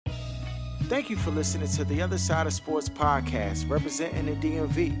Thank you for listening to the Other Side of Sports podcast, representing the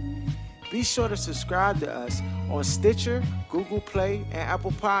DMV. Be sure to subscribe to us on Stitcher, Google Play, and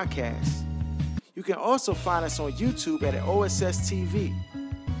Apple Podcasts. You can also find us on YouTube at OSS TV.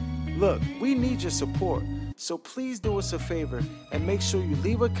 Look, we need your support, so please do us a favor and make sure you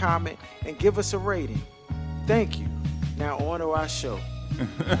leave a comment and give us a rating. Thank you. Now on to our show.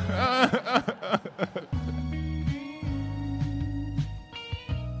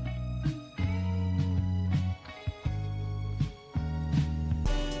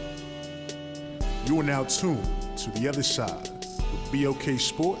 You are now tuned to The Other Side with BOK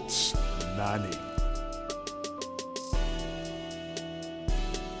Sports 98.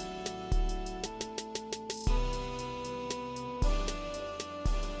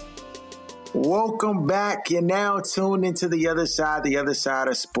 Welcome back. You're now tuned into The Other Side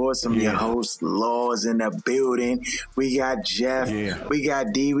of Sports. I'm your host, Laws, in the building. We got Jeff, we got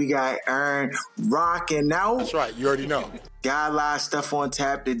D, we got Ern, rocking out. That's right. You already know. Got a lot of stuff on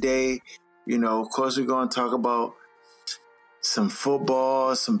tap today. You know, of course, we're going to talk about some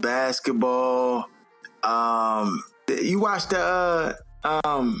football, some basketball. You watched the,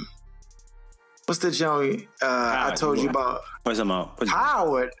 what's the joint I told you about? What's up?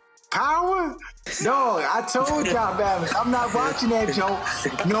 Howard. Power? No, I told y'all about it. I'm not watching that joke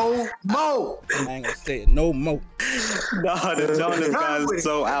no more. I ain't gonna say it no more. No, the Jonas guy is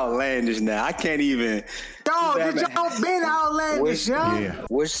so outlandish now. I can't even. Dog, the joke been outlandish, yo.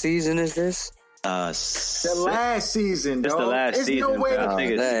 Which season is this? The last season, dog. It's the last season. No way I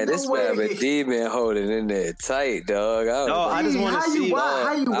think This man, but D been holding in there tight, dog. I just want to see.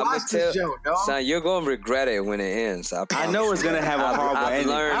 How you watch this joke, dog? Son, you're gonna regret it when it ends. I know it's gonna have a horrible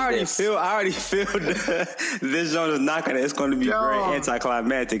ending. I already feel this joke is not gonna. It's gonna be very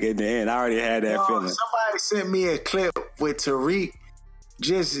anticlimactic in the end. I already had that feeling. Somebody sent me a clip with Tariq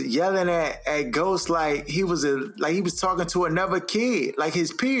just yelling at Ghost like he was talking to another kid, like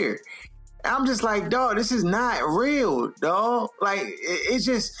his peer. I'm just like, dog, this is not real, dog. Like, it's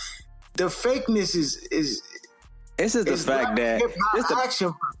just the fakeness is. This is the fact that it's the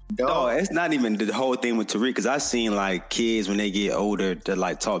action, dog. No, it's not even the whole thing with Tariq, because I've seen like kids when they get older to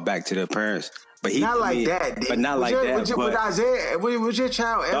like talk back to their parents. But not like that. But not like that. Would Isaiah, would your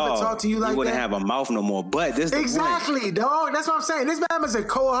child ever talk to you like that? He wouldn't have a mouth no more. But this exactly, dog. That's what I'm saying. This man is a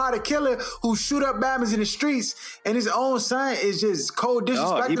cold-hearted killer who shoot up Bama's in the streets, and his own son is just cold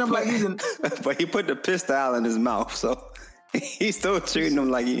disrespecting him like he's in. But he put the pistol out in his mouth, so he's still treating him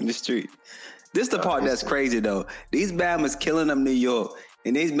like he's in the street. This the part that's crazy though. These Bama's killing up New York.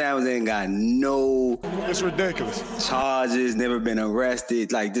 And these Bama's ain't got no it's ridiculous charges, never been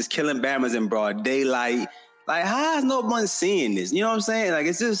arrested, like just killing Bama's in broad daylight. Like, how is no one seeing this? You know what I'm saying? Like,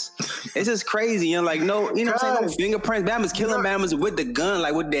 it's just crazy. You know, like no fingerprints. Bama's killing Bama's with the gun,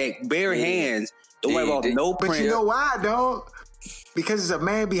 like with their bare hands. Don't worry about no print. But you know why, dog? Because it's a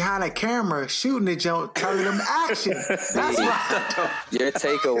man behind a camera shooting the joint, telling them action. That's why.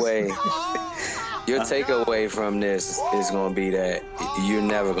 Your takeaway from this is going to be that you're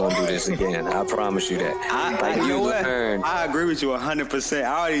never going to do this again. I promise you that. I agree with you 100%. I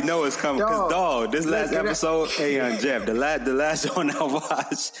already know it's coming. Because, this last episode, Jeff, the last one I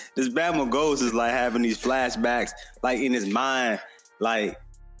watched, this Bama Ghost is like having these flashbacks, like in his mind, like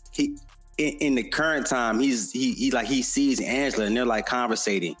he in the current time, he sees Angela and they're like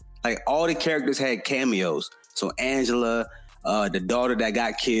conversating. Like all the characters had cameos. So Angela, the daughter that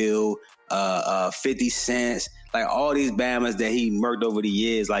got killed, 50 Cent, like all these Bamas that he murked over the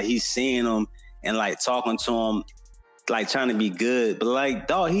years, like he's seeing them and like talking to them, like trying to be good. But like,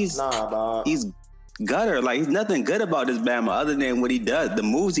 dog, he's gutter. Like, he's nothing good about this Bama other than what he does. The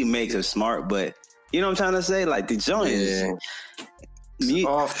moves he makes are smart, but you know what I'm trying to say? Like the joint is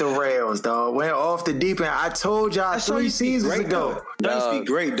off the rails, dog. Went off the deep end. I told y'all 3 seasons ago. That used to be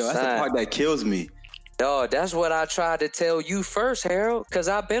great, though. That's the part that kills me. Dog, that's what I tried to tell you first, Harold, because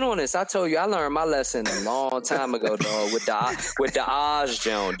I've been on this. I told you I learned my lesson a long time ago, dog, with the Oz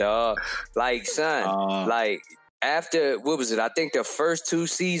Joan, dog. Like, son, like after, what was it? I think the first 2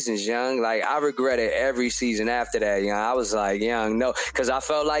 seasons, young, like I regretted every season after that, young. I was like, young, no, because I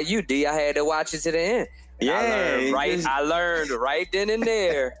felt like you, D. I had to watch it to the end. I learned right then and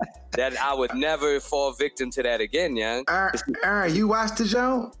there that I would never fall victim to that again, young. Aaron, you watched the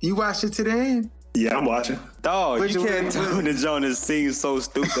show? You watched it to the end? Yeah, I'm watching. Dog, you can't tell me the Jonas seems so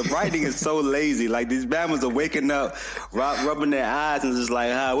stupid. The writing is so lazy. Like, these Bama's are waking up, rubbing their eyes, and just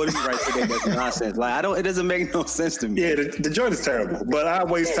like, what do you write today? That's nonsense. Like, it doesn't make no sense to me. Yeah, the joint is terrible, but I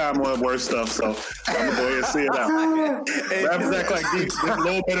waste time on worse stuff, so I'm gonna go ahead and see it out. Rappers act like this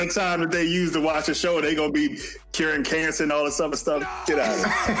little bit of time that they use to watch a show, they gonna be curing cancer and all this other stuff. Get out of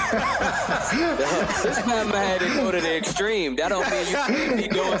here. This Bama had to go to the extreme. That don't mean you can't be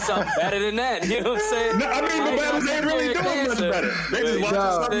doing something better than that. You know what I'm saying? No, I mean, the Bama's ain't really doing much better. They just watching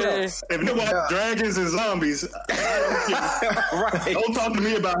something else. If they watch dragons and zombies, right. Don't talk to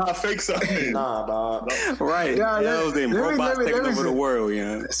me about how fake something is. Nah, dog. Right. Those them robots taking over the world, you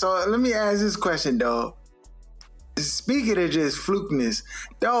know. So let me ask this question, dog. Speaking of just flukiness,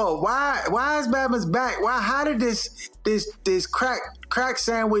 dog, why is Bama's back? How did this crack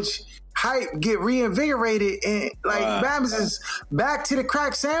sandwich hype get reinvigorated and Bama's is back to the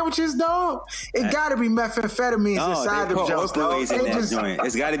crack sandwiches, dog? It gotta be methamphetamines inside the jokes, dog.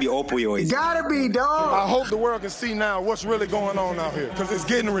 It's gotta be opioids. Gotta be, dog. I hope the world can see now what's really going on out here, because it's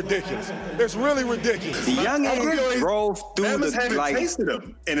getting ridiculous. It's really ridiculous. The young drove through Bama's haven't tasted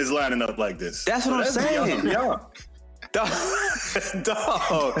them and is lining up like this. That's what I'm saying. Dog,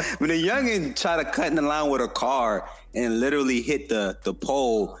 when the youngin tried to cut in the line with a car and literally hit the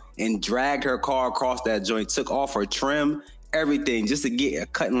pole and dragged her car across that joint, took off her trim, everything, just to get a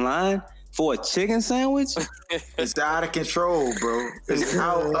cut in line for a chicken sandwich? It's out of control, bro. It's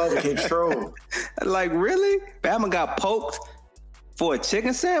out of control. Like, really? Bama got poked for a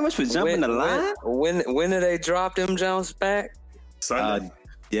chicken sandwich for jumping the line? When did they drop them Jones back? Sunday.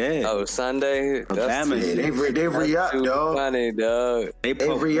 Yeah. Oh, Sunday. They re-up, dog. Funny, dog. They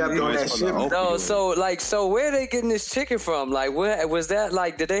re-up on that shit. No, so where are they getting this chicken from? Like, where was that?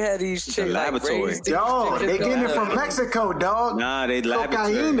 Like, did they have these chicken laboratory? Dog, they getting it from Mexico, dog. Nah, they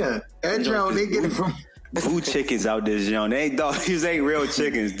laboratory. Cocaine. That Joe, they getting it from. Blue chickens out this joint. These ain't real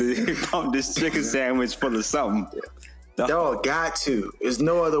chickens. They pumped this chicken sandwich full of something. Dog, got to. There's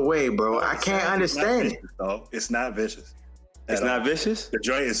no other way, bro. I can't understand it. It's not vicious. It's not vicious? The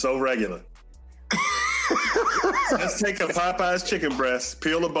joint is so regular. Let's take a Popeye's chicken breast,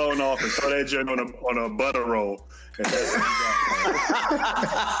 peel the bone off, and throw that joint on a butter roll.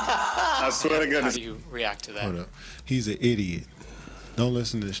 I swear to goodness. How do you react to that? Hold up. He's an idiot. Don't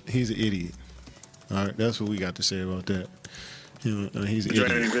listen to this. He's an idiot. All right, that's what we got to say about that. He's an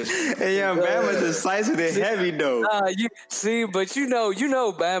idiot. Hey, young Bama's decisive and heavy, though. But you know,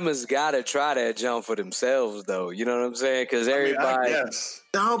 Bama's got to try that jump for themselves, though. You know what I'm saying? Because everybody.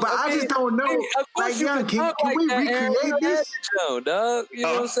 No, but I just don't know. Like, young, can we recreate this? Dog. You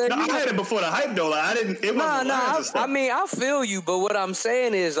know what I'm saying? No, I had it before the hype, though. Like, I didn't. It wasn't. I mean, I feel you, but what I'm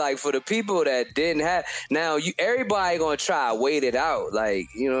saying is, like, for the people that didn't have, now everybody gonna try to wait it out. Like,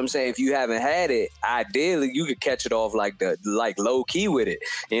 you know what I'm saying? If you haven't had it, ideally you could catch it off like low key with it,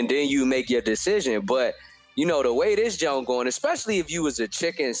 and then you make your decision. But you know, the way this junk going, especially if you was a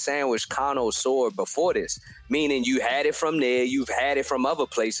chicken sandwich connoisseur before this, meaning you had it from there, you've had it from other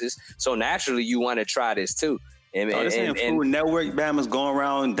places, so naturally you want to try this too. And Food Network Bama's going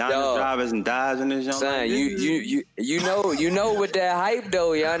around diner drivers and dies in this young. Son, you know with that hype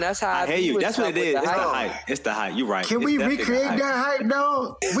though, young. That's how I hear you. That's what it is. It's the hype. It's the hype. You're right. Can we recreate that hype,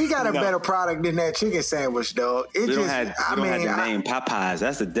 dog? We got a better product than that chicken sandwich, dog. We don't have the name Popeyes.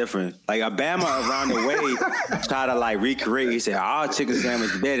 That's the difference. Like Bama around the way try to like recreate. He said our chicken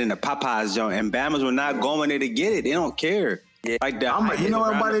sandwich better than the Popeyes joint, and Bama's were not going there to get it. They don't care. Yeah. Like you know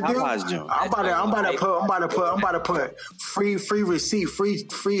what I'm about to do? I'm about to put free receipt, free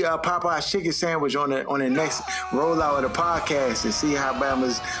Popeye's chicken sandwich on the next rollout of the podcast and see how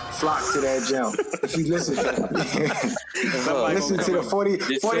Bama's flock to that jump. If you listen to the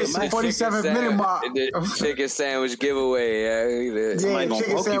 47th minute mark. Chicken sandwich giveaway. Somebody gonna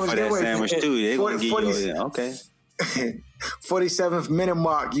poke you for that sandwich too. They gonna give you okay. 47th minute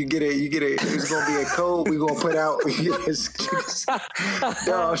mark, you get a it's gonna be a code we gonna put out.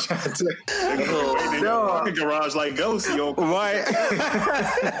 Dog, garage like Ghost, right?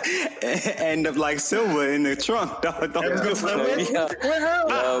 End up like Silver in the trunk.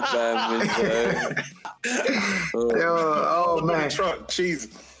 Oh man, trunk, cheese.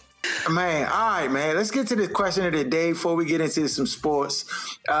 Man, all right, man. Let's get to the question of the day before we get into some sports.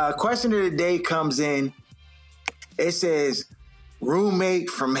 Question of the day comes in. It says, roommate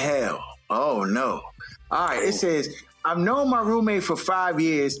from hell. Oh, no. All right. It says, I've known my roommate for 5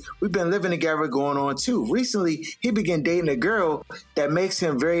 years. We've been living together going on 2. Recently, he began dating a girl that makes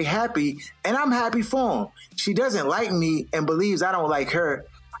him very happy, and I'm happy for him. She doesn't like me and believes I don't like her.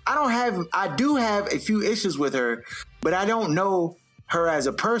 I do have a few issues with her, but I don't know her as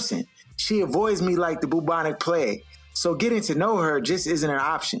a person. She avoids me like the bubonic plague. So getting to know her just isn't an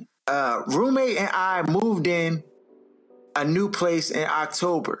option. Roommate and I moved in a new place in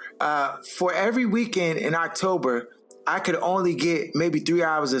October. For every weekend in October, I could only get maybe 3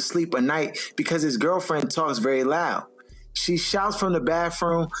 hours of sleep a night because his girlfriend talks very loud. She shouts from the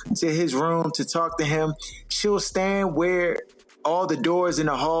bathroom to his room to talk to him. She'll stand where all the doors in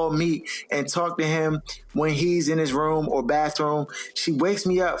the hall meet and talk to him when he's in his room or bathroom. She wakes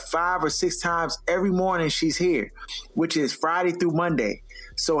me up 5 or 6 times every morning she's here, which is Friday through Monday.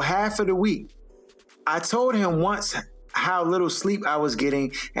 So half of the week. I told him once how little sleep I was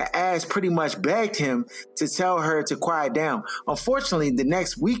getting, and Az pretty much begged him to tell her to quiet down. Unfortunately, the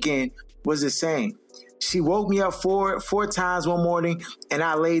next weekend was the same. She woke me up four times one morning, and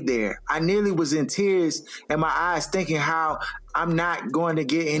I laid there. I nearly was in tears in my eyes thinking how I'm not going to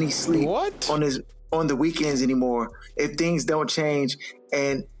get any sleep on the weekends anymore if things don't change,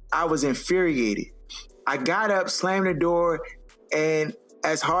 and I was infuriated. I got up, slammed the door, and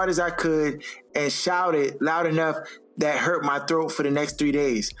as hard as I could, and shouted loud enough that hurt my throat for the next 3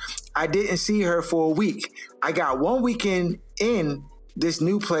 days. I didn't see her for a week. I got one weekend in this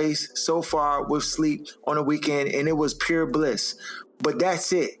new place so far with sleep on a weekend, and it was pure bliss. But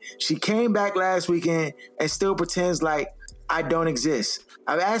that's it. She came back last weekend and still pretends like I don't exist.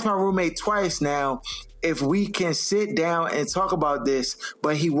 I've asked my roommate twice now if we can sit down and talk about this,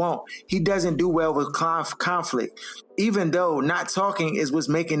 but he won't. He doesn't do well with conflict, even though not talking is what's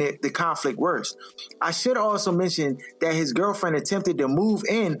making the conflict worse. I should also mention that his girlfriend attempted to move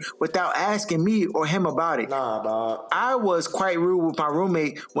in without asking me or him about it. Nah, dog. I was quite rude with my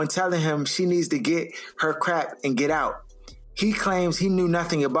roommate when telling him she needs to get her crap and get out. He claims he knew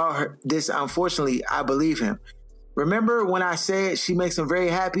nothing about this. Unfortunately, I believe him. Remember when I said she makes him very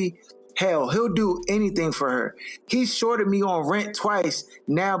happy? Hell, he'll do anything for her. He shorted me on rent twice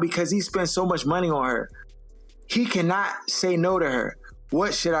now because he spent so much money on her. He cannot say no to her.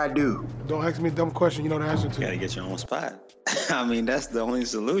 What should I do? Don't ask me a dumb question you know the answer to. You gotta get your own spot. I mean, that's the only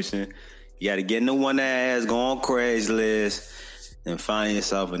solution. You gotta get in the one ass, go on Craigslist, and find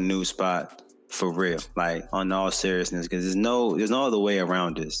yourself a new spot for real. Like, on all seriousness, because there's no other way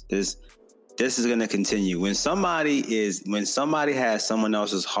around this. This is gonna continue. When somebody has someone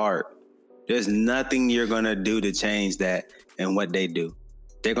else's heart, there's nothing you're gonna do to change that and what they do.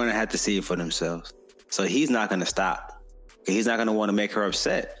 They're gonna have to see it for themselves. So he's not gonna stop. He's not gonna want to make her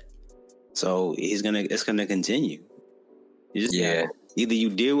upset. So it's gonna continue. Either you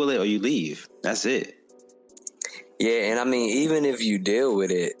deal with it or you leave. That's it. Yeah, and I mean, even if you deal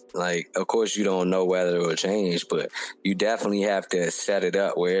with it, like, of course you don't know whether it will change, but you definitely have to set it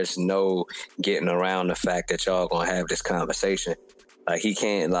up where there's no getting around the fact that y'all gonna have this conversation. Like, he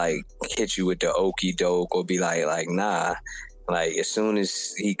can't, like, hit you with the okie doke or be like, nah. Like, as soon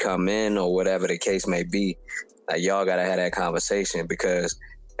as he come in or whatever the case may be, like, y'all gotta have that conversation because,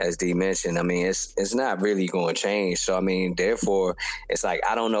 as D mentioned, I mean, it's not really going to change. So, I mean, therefore, it's like,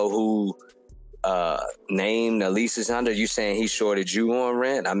 I don't know who name the lease is under. You saying he shorted you on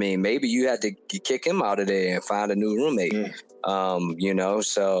rent? I mean, maybe you had to kick him out of there and find a new roommate. You know,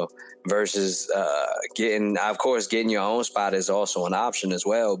 so versus getting your own spot is also an option as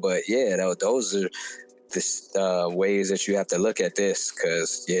well. But yeah, those are the ways that you have to look at this,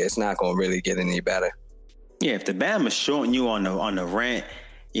 because it's not going to really get any better. Yeah, if the Bam is shorting you on the rent,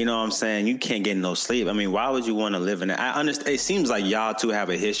 you know what I'm saying, you can't get no sleep. I mean, why would you want to live in it? I understand. It seems like y'all two have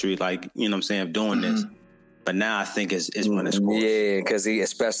a history, like, you know what I'm saying, of doing this. But now I think it's when it's course. Yeah, because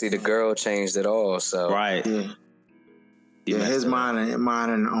especially the girl changed it all. So right. Yeah, his mind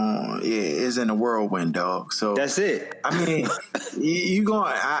is in a whirlwind, dog. So that's it. I mean,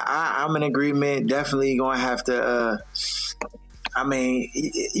 I'm in agreement. Definitely gonna have to. I mean,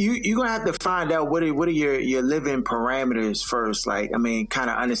 you're gonna have to find out what are your living parameters first. Like, I mean, kind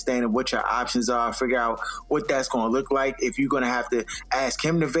of understanding what your options are, figure out what that's gonna look like. If you're gonna have to ask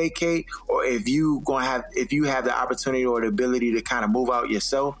him to vacate, or if you have the opportunity or the ability to kind of move out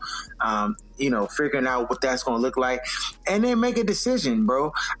yourself. You know, figuring out what that's gonna look like, and then make a decision,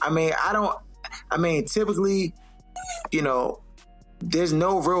 bro. I mean, typically, you know, there's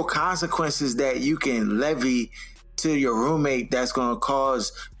no real consequences that you can levy to your roommate that's going to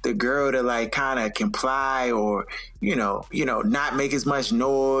cause the girl to, like, kind of comply or, you know, not make as much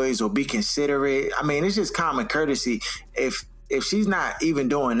noise or be considerate. I mean, it's just common courtesy. If she's not even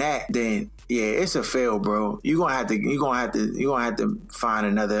doing that, then yeah, it's a fail, bro. You're gonna have to find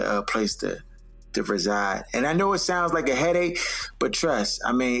another place to reside. And I know it sounds like a headache, but trust,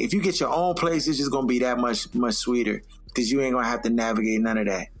 I mean, if you get your own place, it's just gonna be that much sweeter because you ain't gonna have to navigate none of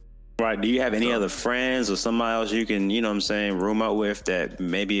that. Right. Do you have any other friends or somebody else you can, you know what I'm saying, room out with that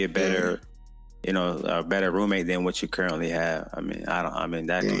may be a better, you know, a better roommate than what you currently have? I mean,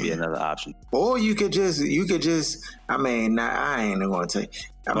 that could be another option. Or you could just, I mean, I ain't gonna tell you.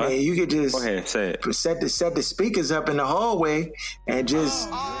 I mean, you could just go ahead, say it. set the speakers up in the hallway and just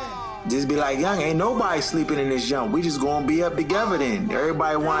be like, young, ain't nobody sleeping in this jump. We just gonna be up together then.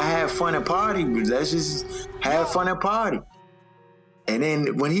 Everybody wanna have fun and party. Let's just have fun and party. And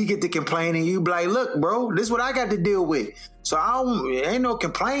then when he get to complaining, you be like, look, bro, this is what I got to deal with. So ain't no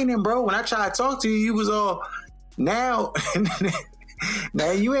complaining, bro. When I try to talk to you, you was all, now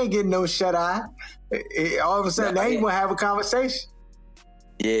you ain't getting no shut eye. All of a sudden, now you gonna have a conversation.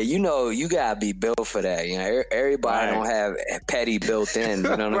 Yeah, you know, you gotta be built for that. You know, everybody don't have petty built in.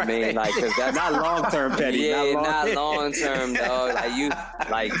 You know what I mean? Like, cause that's not long term petty. Yeah, not long term, dog.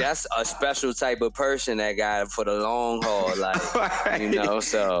 Like that's a special type of person that got it for the long haul. Like, you know,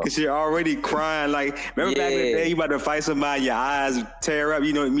 so cause you're already crying. Like, remember back in the day, you about to fight somebody, your eyes tear up.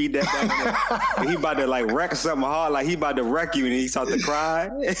 You know, meet that. He about to like wreck something hard. Like he about to wreck you, and he start to cry.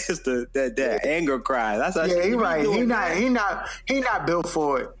 It's that anger cry. That's how he right. He not built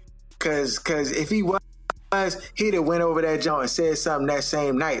for it. Cause if he was, he'd have went over that joint and said something that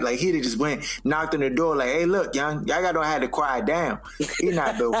same night. Like he'd have just went, knocked on the door like, hey, look, young, y'all gotta have to quiet down. He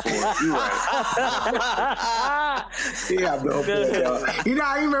not built for it. You right. He not built for it, dog. You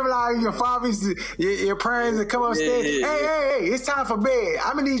know, you remember like your fathers, your parents would come upstairs. Hey, it's time for bed.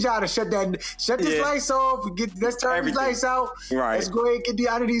 I'm gonna need y'all to shut this lights off. Let's turn these lights out. Right. Let's go ahead and get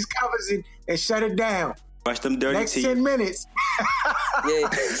out of these covers and shut it down. Brush them dirty Next teeth. 10 minutes.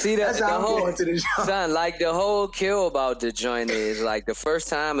 Yeah, see that's the whole son, like the whole kill about the joint is like the first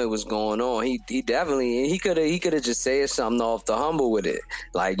time it was going on, he definitely he could have just said something off the humble with it,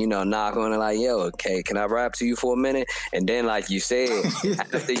 like, you know, knock on it like, yo, okay, can I rap to you for a minute? And then like you said,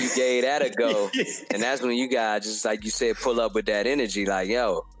 after you gave that a go, and that's when you guys just like you said, pull up with that energy, like,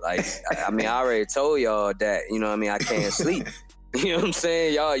 yo, like I mean, I already told y'all that, you know what I mean, I can't sleep. You know what I'm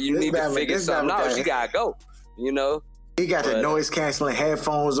saying? Y'all, you need to figure something out. You gotta go, you know? He got the noise canceling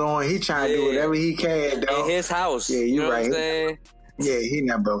headphones on. He trying to do whatever he can, though. In his house. Yeah, you know right. What I'm saying? Yeah, he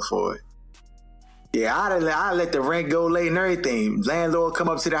not built for it. Yeah, I let the rent go late and everything. Landlord come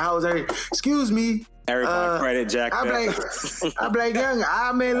up to the house. Excuse me. Everybody credit Jack. I'm like, young.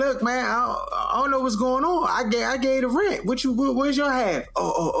 I mean, look, man. I don't know what's going on. I gave the rent. Where's your half?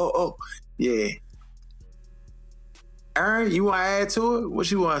 Oh. Yeah. Aaron, you want to add to it?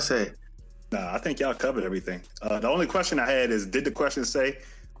 What you want to say? Nah, I think y'all covered everything. The only question I had is, did the question say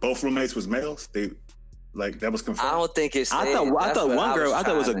both roommates was males? That was confirmed. I don't think it's. I thought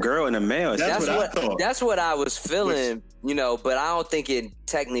it was a girl and a male. That's what I thought. That's what I was feeling, you know, but I don't think it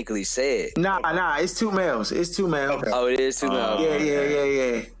technically said. Nah, it's two males. Okay. Oh, it is two males.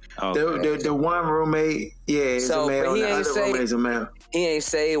 Yeah. Okay. The one roommate, is a male. The other roommate is a male. He ain't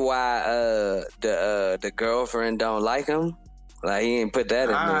say why the girlfriend don't like him. Like, he ain't put that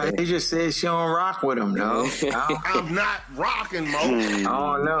in there. He just said she don't rock with him, no. I'm not rocking, Mo. I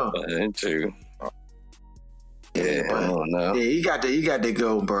don't know. True. Yeah, I don't know. Yeah, you got to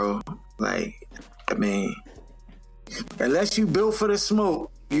go, bro. Like, I mean, unless you built for the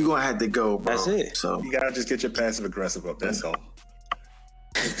smoke, you gonna have to go, bro. That's it. So you gotta just get your passive aggressive up. That's all.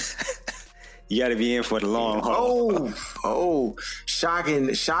 You got to be in for the long haul. Oh, shocking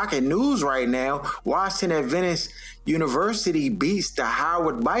news right now. Washington Adventist University beats the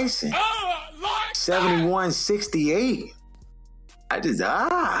Howard Bison 71-68.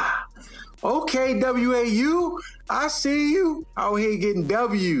 Okay, WAU, I see you out here getting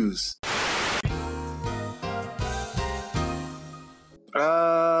W's.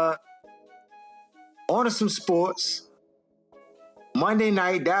 On to some sports. Monday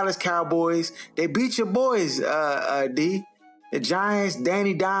night, Dallas Cowboys, they beat your boys, D. The Giants,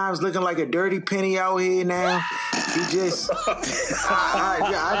 Danny Dimes looking like a dirty penny out here now. He just,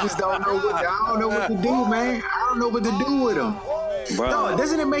 I just don't know what to do, man. I don't know what to do with him. No,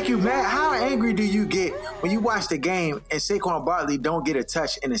 doesn't it make you mad? How angry do you get when you watch the game and Saquon Barkley don't get a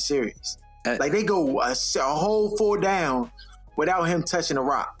touch in a series? Like they go a whole 4 down without him touching a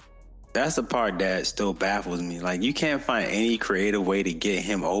rock. That's the part that still baffles me. Like, you can't find any creative way to get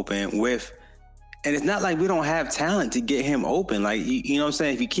him open with, and it's not like we don't have talent to get him open. Like, you know what I'm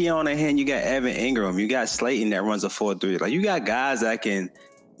saying? If you key on a hand, you got Evan Ingram, you got Slayton that runs a 4-3. Like, you got guys that can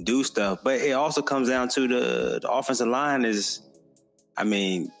do stuff, but it also comes down to the offensive line is, I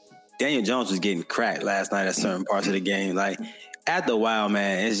mean, Daniel Jones was getting cracked last night at certain parts of the game. Like, after a while,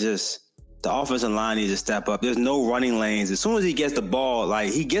 man, it's just, the offensive line needs to step up. There's no running lanes. As soon as he gets the ball,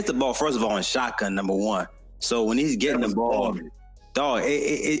 like, he gets the ball, first of all, in shotgun, number one. So when he's getting the ball, dog,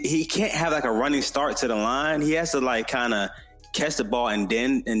 he can't have like a running start to the line. He has to like kind of catch the ball and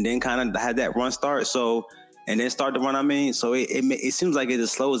then kind of have that run start. So, and then start the run. I mean, so it seems like it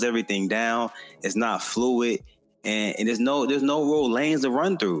just slows everything down. It's not fluid, and there's no real lanes to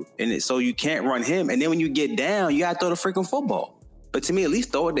run through, and so you can't run him. And then when you get down, you gotta throw the freaking football. But to me, at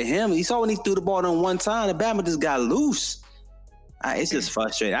least throw it to him. You saw when he threw the ball on one time, the Bama just got loose. It's just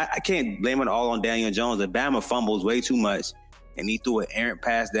frustrating. I can't blame it all on Daniel Jones. The Bama fumbles way too much, and he threw an errant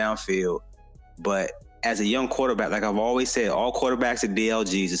pass downfield. But as a young quarterback, like I've always said, all quarterbacks are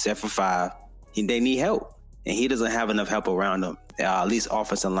DLGs except for 5. They need help, and he doesn't have enough help around him, at least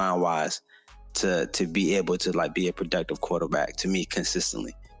offensive line wise, to be able to like be a productive quarterback to me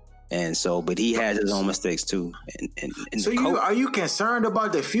consistently. And so, but he has his own mistakes too. And so are you concerned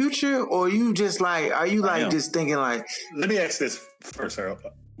about the future, or you just like, are you like just thinking like? Let me ask this first, Harold.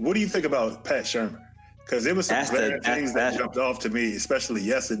 What do you think about Pat Shermer? Because there was some things that jumped off to me, especially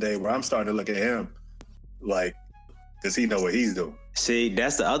yesterday, where I'm starting to look at him like, does he know what he's doing? See,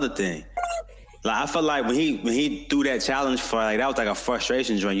 that's the other thing. Like I feel like when he threw that challenge for like that was like a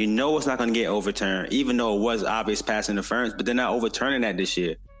frustration joint. You know it's not going to get overturned, even though it was obvious pass interference. But they're not overturning that this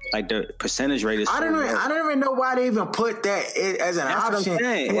year. Like the percentage rate is. I don't even know why they even put that as an option.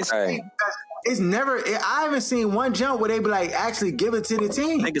 It's never. I haven't seen one jump where they be like actually give it to the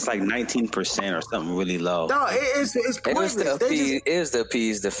team. I think it's like 19% or something really low. No, it's pointless. It's to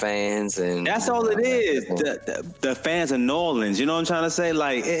appease the fans, and that's all it is. The fans of New Orleans. You know what I'm trying to say?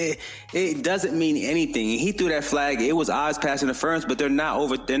 Like it doesn't mean anything. He threw that flag. It was odds pass interference, but they're not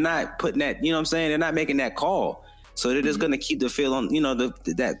putting that. You know what I'm saying? They're not making that call. So they're just going to keep the field on, you know,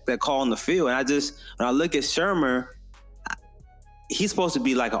 that call on the field. And when I look at Shermer, he's supposed to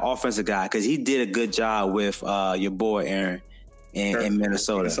be like an offensive guy because he did a good job with your boy Aaron in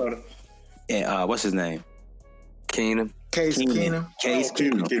Minnesota. And what's his name? Keenum. Case Keenum.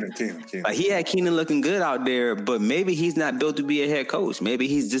 Like he had Keenum looking good out there, but maybe he's not built to be a head coach. Maybe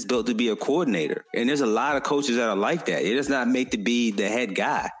he's just built to be a coordinator. And there's a lot of coaches that are like that. It does not make to be the head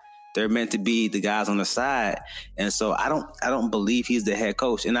guy. They're meant to be the guys on the side. And so I don't believe he's the head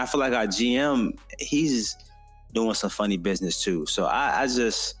coach. And I feel like our GM, he's doing some funny business too. So I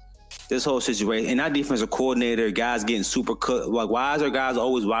just, this whole situation, and our defensive coordinator, guys getting super cooked. Like, why is our guys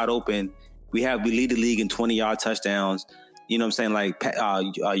always wide open? We lead the league in 20-yard touchdowns. You know what I'm saying? Like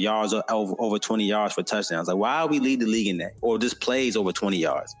yards over 20 yards for touchdowns. Like, why are we lead the league in that? Or just plays over 20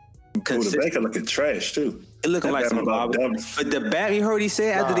 yards? The Baker looking trash too. It looking like some garbage. But the Bama, you heard what he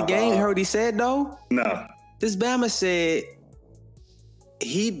said after the game? You heard what he said though? No. This Bama said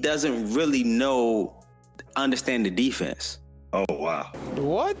he doesn't really understand the defense. Oh wow.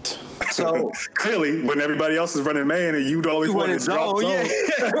 What? So clearly, when everybody else is running man and you always want to drop zone. Yeah.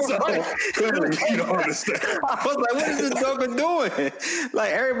 So clearly you don't understand. I was like, what is this joker doing?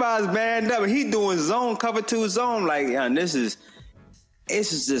 Like everybody's manned up and he doing zone, cover 2 zone. Like,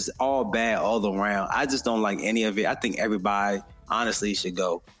 it's just all bad all around. I just don't like any of it. I think everybody honestly should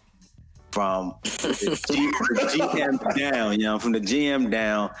go from the GM down, from the GM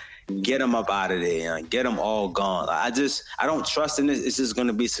down, get them up out of there, get them all gone. I don't trust in this. It's just going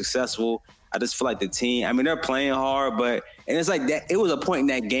to be successful. I just feel like the team, I mean, they're playing hard, and it's like that. It was a point in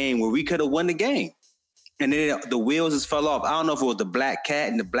that game where we could have won the game. And then the wheels just fell off. I don't know if it was the black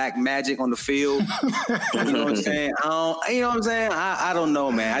cat and the black magic on the field. You know what I'm saying? I don't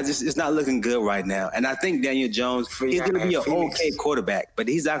know, man. It's not looking good right now. And I think Daniel Jones, he's going to be an okay quarterback, but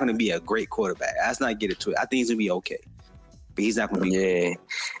he's not going to be a great quarterback. Let's not get into it. I think he's going to be okay, but he's not going to be great.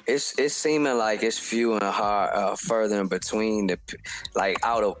 It's seeming like it's few and further in between.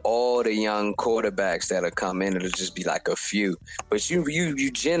 Out of all the young quarterbacks that have come in, it'll just be like a few. But you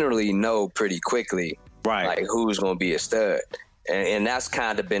generally know pretty quickly. Right. Like who's going to be a stud. And that's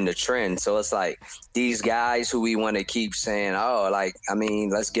kind of been the trend. So it's like these guys who we want to keep saying,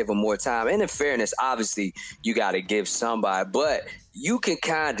 let's give them more time. And in fairness, obviously, you got to give somebody. But you can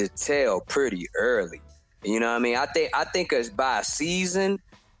kind of tell pretty early. You know what I mean? I think it's by a season,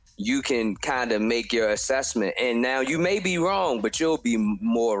 you can kind of make your assessment. And now you may be wrong, but you'll be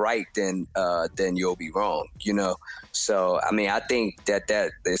more right than you'll be wrong, you know? So, I mean, I think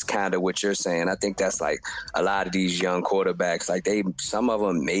that is kind of what you're saying. I think that's like a lot of these young quarterbacks, like some of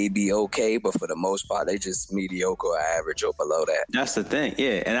them may be okay, but for the most part, they just mediocre or average or below that. That's the thing,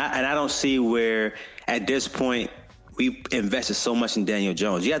 yeah. And I don't see where at this point we invested so much in Daniel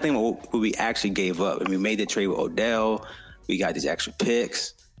Jones. You got to think about what we actually gave up. And we made the trade with Odell. We got these extra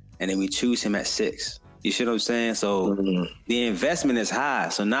picks, and then we choose him at 6. You see what I'm saying? So the investment is high.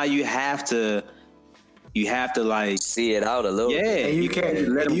 So now you have to You have to like see it out a little. Yeah, bit. And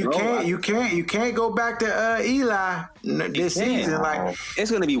you can't go back to Eli this season. Like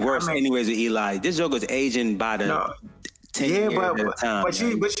it's gonna be worse anyways with Eli. This Joker's aging by the 10 years at a time.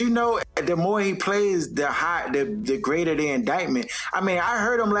 But you know, the more he plays, the greater the indictment. I mean, I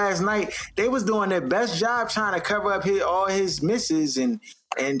heard him last night. They was doing their best job trying to cover up all his misses and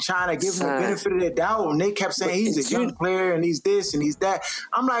trying to give him the benefit of the doubt. And they kept saying he's a young player and he's this and he's that.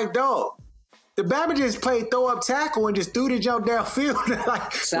 I'm like, dog. The Bama just played throw up tackle and just threw the jump downfield.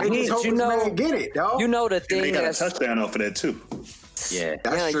 Like, they just hope this man get it, dog. You know the thing they got a touchdown off of that too. Yeah,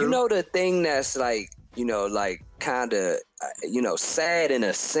 that's true. You know the thing that's like, you know, like kind of, you know, sad in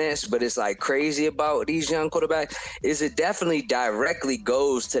a sense, but it's like crazy about these young quarterbacks is it definitely directly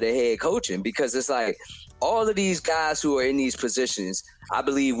goes to the head coaching, because it's like all of these guys who are in these positions, I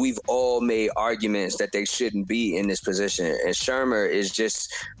believe we've all made arguments that they shouldn't be in this position. And Shurmur is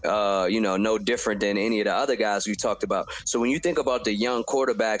just, no different than any of the other guys we talked about. So when you think about the young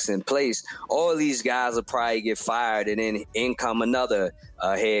quarterbacks in place, all of these guys will probably get fired, and then in come another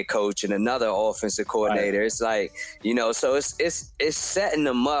head coach and another offensive coordinator. Right. It's like, you know, so it's setting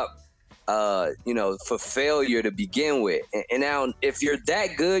them up, for failure to begin with. And now if you're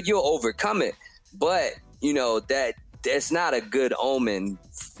that good, you'll overcome it. But, you know, that's not a good omen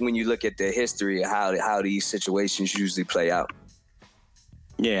when you look at the history of how these situations usually play out.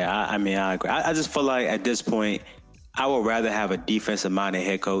 Yeah, I mean, I agree. I just feel like at this point, I would rather have a defensive-minded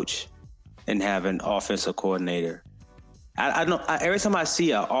head coach than have an offensive coordinator. Every time I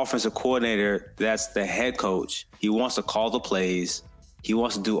see an offensive coordinator that's the head coach, he wants to call the plays. He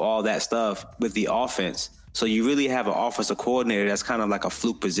wants to do all that stuff with the offense. So you really have an offensive coordinator that's kind of like a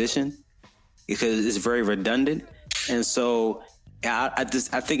fluke position, because it's very redundant. And so I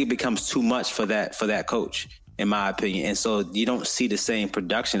think it becomes too much for that coach, in my opinion. And so you don't see the same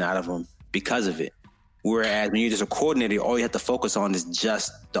production out of him because of it. Whereas when you're just a coordinator, all you have to focus on is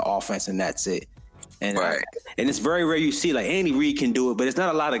just the offense, and that's it. And and it's very rare you see, like, Andy Reid can do it, but it's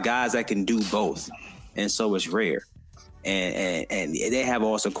not a lot of guys that can do both. And so it's rare. And they have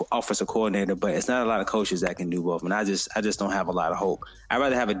also offensive coordinator, but it's not a lot of coaches that can do both. And I just don't have a lot of hope. I'd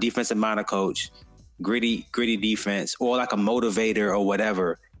rather have a defensive-minded coach, gritty defense, or like a motivator or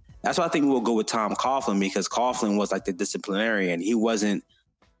whatever. That's why I think we'll go with Tom Coughlin, because Coughlin was like the disciplinarian. He wasn't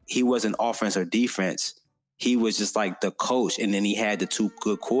offense or defense. He was just like the coach, and then he had the two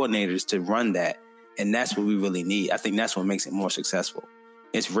good coordinators to run that. And that's what we really need. I think that's what makes it more successful.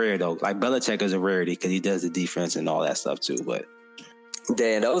 It's rare, though. Like, Belichick is a rarity because he does the defense and all that stuff, too. But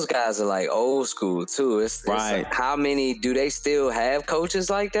damn, those guys are like old school, too. It's right. Like, how many do they still have coaches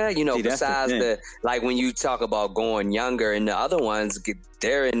like that? You know, see, besides like when you talk about going younger, and the other ones,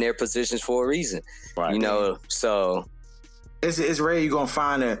 they're in their positions for a reason. Right. You know, so it's rare you're going to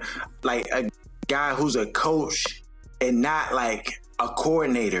find a guy who's a coach and not like a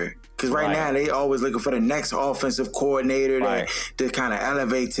coordinator. Because right now, they always looking for the next offensive coordinator to kind of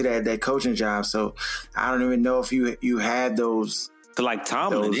elevate to that coaching job. So I don't even know if you had those. So like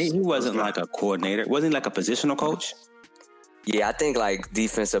Tomlin, he wasn't like a coordinator. Wasn't he like a positional coach? Yeah, I think like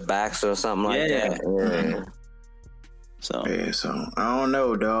defensive backs or something like that. Yeah. So I don't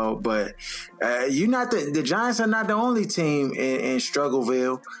know, dog. But the Giants are not the only team in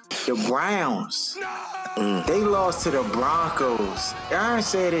Struggleville. The Browns. They lost to the Broncos. Aaron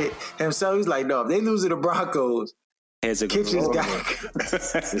said it himself. He's like, no, if they lose to the Broncos, Kitchen's got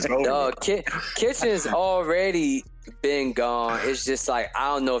dog. Kitchen's already been gone. It's just like,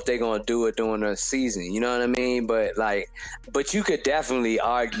 I don't know if they're gonna do it during the season. You know what I mean? But you could definitely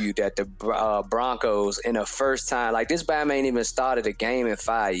argue that the Broncos in the first time, like, this Bama ain't even started a game in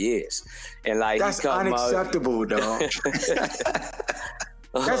 5 years, and like that's unacceptable, dog.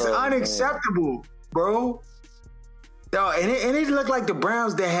 That's unacceptable, bro. No, and it looked like the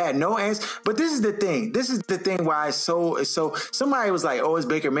Browns that had no answer. But this is the thing. This is the thing why it's so. Somebody was like, "Oh, it's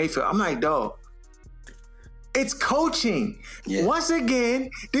Baker Mayfield." I'm like, dog. It's coaching. Yeah. Once again,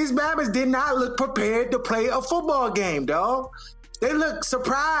 these Bama's did not look prepared to play a football game, dog. They looked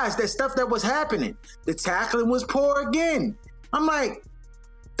surprised at stuff that was happening. The tackling was poor again. I'm like,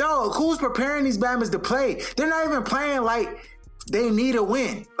 dog, who's preparing these Bama's to play? They're not even playing like they need a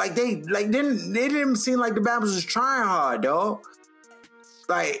win. They didn't seem like the Bama's was trying hard, dog.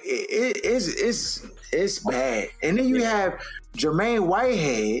 Like, it's bad. And then you have Jermaine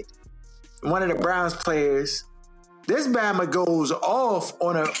Whitehead, one of the Browns players. This Bama goes off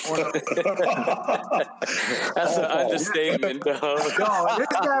on a That's an understatement, dog.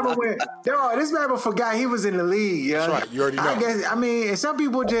 This Bama forgot he was in the league. Yeah, that's right. You already know. And some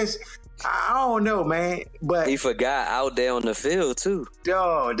people just I don't know, man. But he forgot out there on the field too.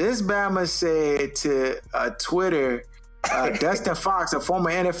 Yo, this Bama said to Twitter, Dustin Fox, a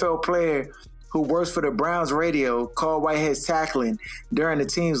former NFL player who works for the Browns radio, called Whitehead's tackling during the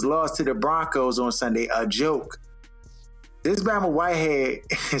team's loss to the Broncos on Sunday a joke. This Bama Whitehead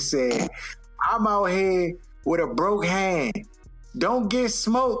said, "I'm out here with a broke hand. Don't get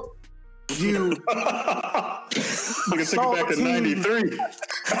smoked. You can take it back to 93.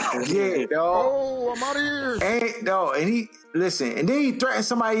 Yeah, dog. Oh, I'm out of here. And he listen, and then he threatened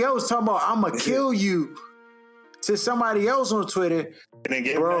somebody else talking about I'm gonna kill you to somebody else on Twitter. And then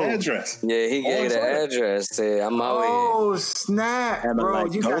gave him the address. Yeah, he gave the address. Said, I'm out here. Oh snap, bro!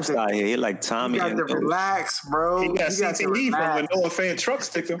 Like you got to out here. He like Tommy. You got to relax, bro. He got CTE from when Noah Fan truck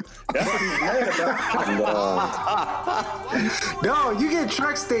sticked him. That's what he's mad about. Dog, you get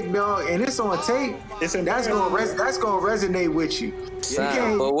truck stick, dog, and it's on tape. That's gonna resonate with you.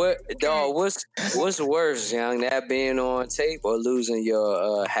 Son, but what's worse, young? That being on tape or losing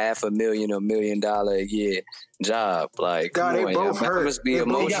your $500,000 or $1 million a year job? Like, God, they both hurt. Must be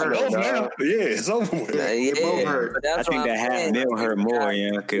emotional. Yeah, it's over with. They both hurt. I think that $500,000 hurt more,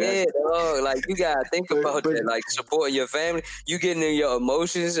 yeah. Yeah, dog. Like, you gotta think about that. Like, supporting your family. You getting in your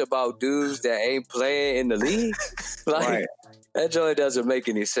emotions about dudes that ain't playing in the league. Like, right. That joint doesn't make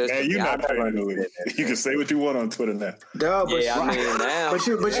any sense. Man, you're not playing in the league. You can say what you want on Twitter now. Duh, but yeah, I mean now. But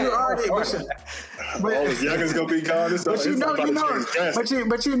you already. All this youngins gonna be gone.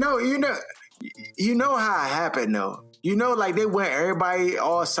 But you know how it happened though. You know, like they went everybody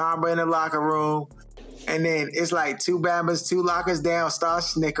all somber in the locker room. And then it's like two Bamas, two lockers down, start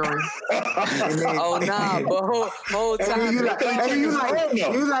snickering. And then, but whole time. And you like, look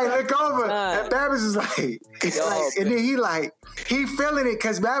over. And Bamas is like, and then he feeling it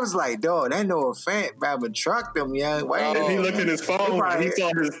because Bamas like, dog, that no offense, Bama trucked him, young. And he looked at his phone and he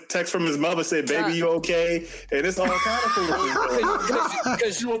saw his text from his mother said, "Baby, you okay?" And it's all kind of cool.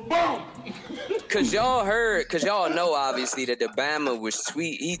 Because you a bum. Because y'all know obviously that the Bama was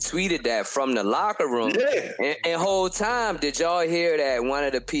he tweeted that from the locker room. Yeah. And whole time, did y'all hear that one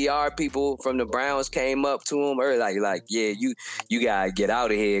of the PR people from the Browns came up to him or like, yeah, you gotta get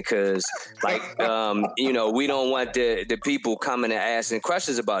out of here because we don't want the people coming and asking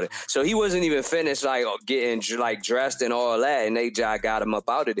questions about it. So he wasn't even finished like getting like dressed and all that, and they just got him up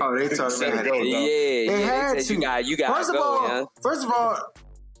out of there. Oh, they told him to go. They had to. You got to go. First of all,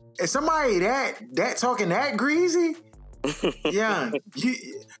 is somebody that talking that greasy? Yeah,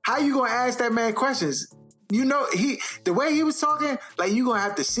 how you gonna ask that man questions? You know, the way he was talking, like you gonna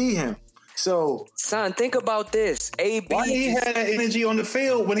have to see him. So, son, think about this. AB, why he had that energy on the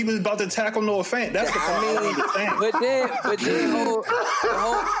field when he was about to tackle Noah Fant? That's the part. But then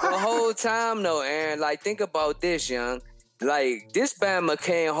the whole time though, Aaron, like think about this, young. Like this Bama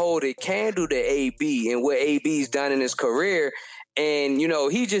can't hold a candle to AB and what AB's done in his career. And, you know,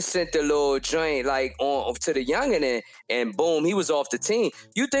 he just sent the little joint, like, on to the youngin' and boom, he was off the team.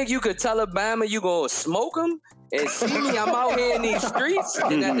 You think you could tell Obama you gonna smoke him and see me? I'm out here in these streets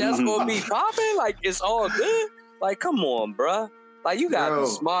and that's gonna be popping? Like, it's all good? Like, come on, bruh. Like, you gotta be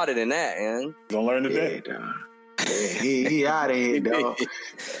smarter than that, man. Gonna learn today. He out of here, dog.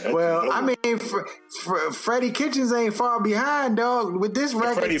 Well, I mean, Freddie Kitchens ain't far behind, dog. With this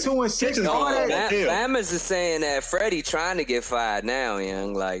record, 2-6. Bama's is saying that Freddie trying to get fired now,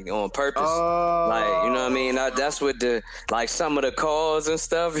 young, like on purpose. Like, you know what I mean? That's what some of the calls and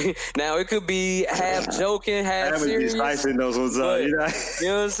stuff. Now it could be half joking, half serious. Those ones up, you know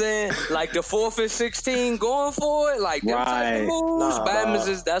what I'm saying? Like the 4th and 16 going for it, like them type of moves. Bama's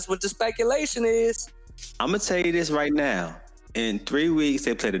is that's what the speculation is. I'm going to tell you this right now. In 3 weeks,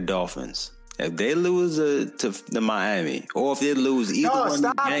 they play the Dolphins. If they lose to the Miami, or if they lose either one of the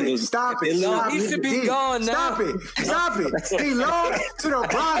Bengals. Stop it. He should be gone now. Stop it. He lost to the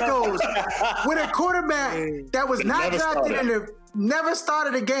Broncos with a quarterback that was not drafted never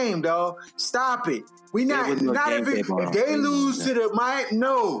started a game, dog. Stop it. We not if they lose to the Miami.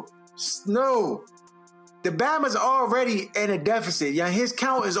 No. The Bama's already in a deficit. Yeah, his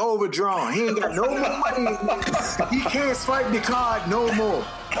count is overdrawn. He ain't got no more money. He can't swipe the card no more.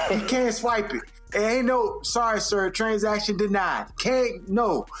 He can't swipe it. It ain't sorry, sir, transaction denied.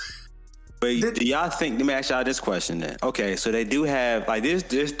 No. But do y'all think, let me ask y'all this question then. Okay, so they do have, like,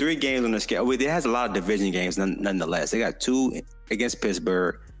 there's 3 games on the schedule. It has a lot of division games nonetheless. They got 2 against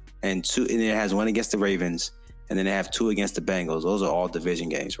Pittsburgh and it has 1 against the Ravens, and then they have 2 against the Bengals. Those are all division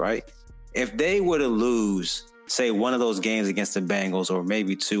games, right? If they were to lose, say, one of those games against the Bengals or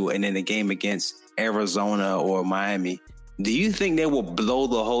maybe 2, and then the game against Arizona or Miami, Do you think they will blow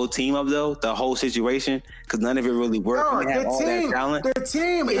the whole team up though? The whole situation, because none of it really worked. No, they have all that talent. The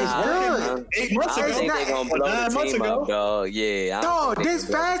team is good. 8 months I ago, think they're gonna blow the team up, dog. Yeah. No, this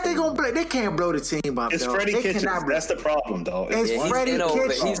fast they gonna blow. They can't blow the team up. it's dog. Freddie They Kitchens. cannot blow. That's the problem, dog. It's Freddie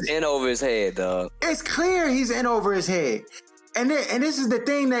Kitchens. He's in over his head, dog. It's clear he's in over his head. And this is the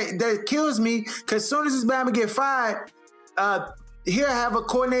thing that kills me, because as soon as this Bama get fired, he'll have a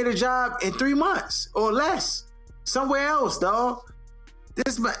coordinator job in 3 months or less somewhere else, dog.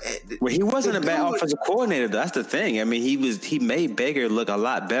 Well, he wasn't a bad offensive coordinator. That's the thing. I mean, he made Baker look a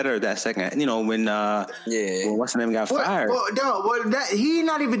lot better that second. You know, when what's the name got fired. He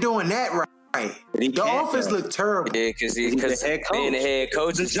not even doing that right. The offense looked terrible. Yeah, because being the head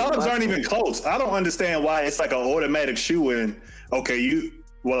coach. The jobs aren't even close. I don't understand why it's like an automatic shoe-in. Okay,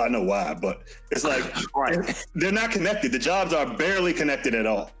 well, I know why, but it's like they're not connected. The jobs are barely connected at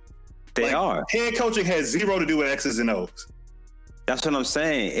all. They are. Head coaching has zero to do with X's and O's. That's what I'm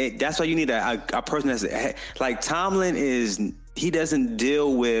saying. That's why you need a person that's like Tomlin is. He doesn't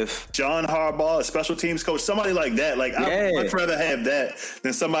deal with John Harbaugh, a special teams coach, somebody like that. Like I'd much rather have that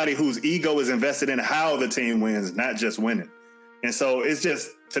than somebody whose ego is invested in how the team wins, not just winning. And so it's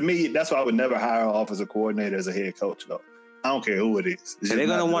just, to me, that's why I would never hire an offensive coordinator as a head coach, though. I don't care who it is. And they're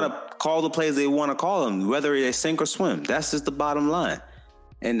gonna want to call the plays they want to call them, whether they sink or swim. That's just the bottom line.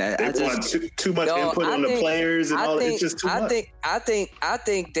 And they want too much input on the players and all. It's just too much. I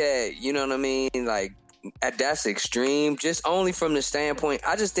think that, you know what I mean, like. That's extreme, just only from the standpoint.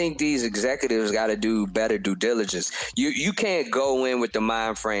 I just think these executives got to do better due diligence. You can't go in with the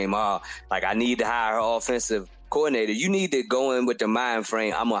mind frame, like I need to hire an offensive coordinator. You need to go in with the mind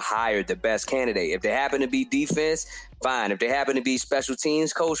frame, I'm going to hire the best candidate. If they happen to be defense, fine. If they happen to be special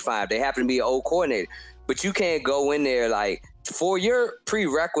teams coach, fine. If they happen to be an old coordinator. But you can't go in there like, for your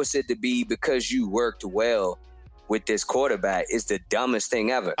prerequisite to be because you worked well with this quarterback is the dumbest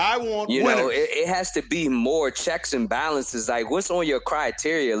thing ever. I want winners. Know, it has to be more checks and balances. Like, what's on your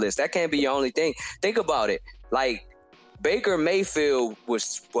criteria list? That can't be your only thing. Think about it. Like, Baker Mayfield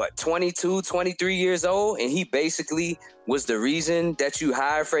was, 22, 23 years old, and he basically was the reason that you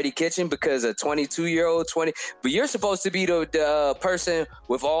hired Freddie Kitchen because a 22-year-old, but you're supposed to be the person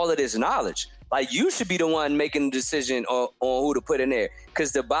with all of this knowledge. Like, you should be the one making the decision on who to put in there.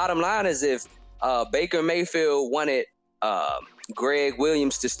 Because the bottom line is if Baker Mayfield wanted Greg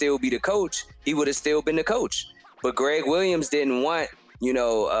Williams to still be the coach, he would have still been the coach. But Greg Williams didn't want,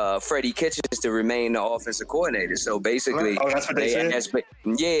 Freddie Kitchens to remain the offensive coordinator. So basically, that's what they said? that's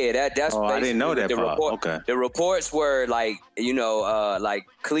basically I didn't know that the part. report. Okay. The reports were like, like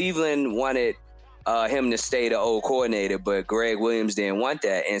Cleveland wanted him to stay the old coordinator, but Greg Williams didn't want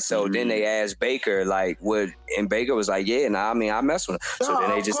that. And so then they asked Baker, and Baker was like, I mess with him. So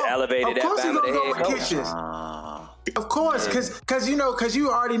then they just elevated that Bama to head coach. Of course, because you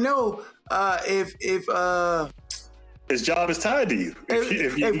already know if his job is tied to you.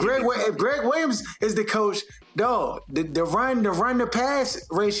 If Greg Williams is the coach, dog, the run to pass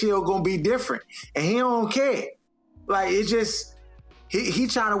ratio gonna be different, and he don't care. Like, it just he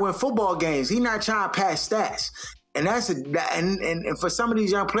trying to win football games. He not trying to pass stats, and and for some of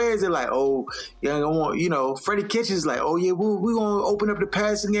these young players, they're like, oh yeah, I want Freddie Kitchens is like, oh yeah, we gonna open up the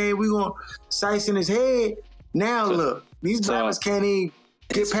passing game. We gonna size in his head. Now look, these drivers can't even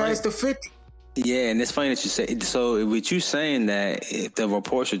get past the 50. Yeah, and it's funny that you say. So, with you saying that if the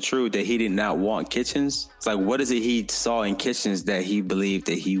reports are true that he did not want Kitchens, it's like, what is it he saw in Kitchens that he believed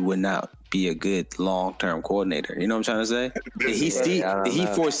that he would not be a good long-term coordinator? You know what I'm trying to say? Did he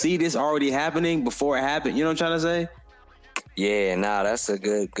foresee this already happening before it happened? You know what I'm trying to say? Yeah, that's a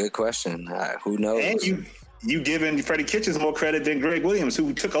good question. Who knows? And you giving Freddie Kitchens more credit than Greg Williams,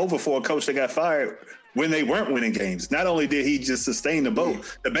 who took over for a coach that got fired when they weren't winning games. Not only did he just sustain the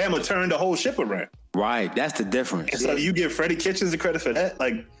boat, the Bama turned the whole ship around. Right, that's the difference. And so you give Freddie Kitchens the credit for that.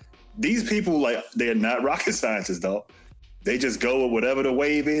 Like, these people, they're not rocket scientists, though. They just go with whatever the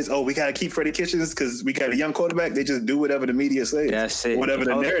wave is. Oh, we got to keep Freddie Kitchens because we got a young quarterback. They just do whatever the media says. That's it. Whatever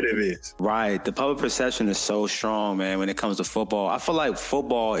the narrative is. Right. The public perception is so strong, man, when it comes to football. I feel like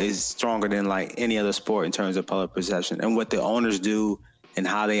football is stronger than any other sport in terms of public perception and what the owners do and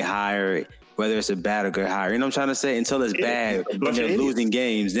how they hire it. Whether it's a bad or good hire. You know what I'm trying to say? Until it's bad, when they're losing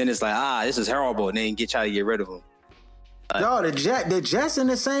games, then it's like, this is horrible, and then try to get rid of them. Dog, the Jets in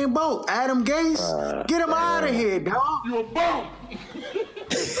the same boat. Adam Gase, get him out of here, dog. You a bum.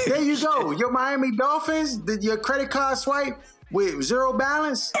 There you go. Your Miami Dolphins, your credit card swipe with zero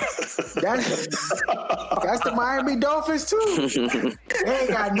balance. That's the Miami Dolphins too. They ain't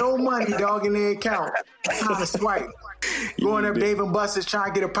got no money, dog, in their account. Trying to swipe. Going up Dave and Buster's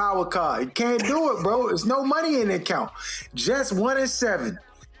trying to get a power card. You can't do it, bro. There's no money in the account. Just 1-7.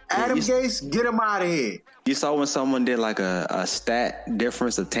 Adam Gase, get him out of here. You saw when someone did like a stat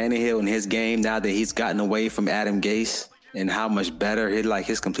difference of Tannehill in his game now that he's gotten away from Adam Gase and how much better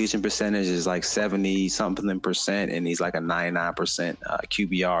his completion percentage is like 70-something%, and he's like a 99%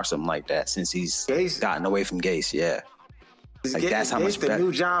 QBR or something like that since he's gotten away from Gase. Yeah, like that's how much better. The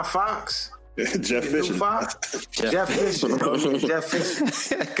new John Fox. Jeff Fisher. Jeff Fisher.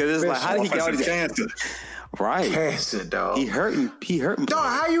 Because it's like, how did he get all these cancer? Right, cancer, dog. He hurting. Dog,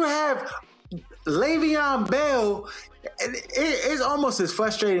 how you have Le'Veon Bell? It's almost as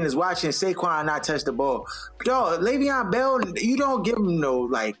frustrating as watching Saquon not touch the ball. Dog, Le'Veon Bell, you don't give him no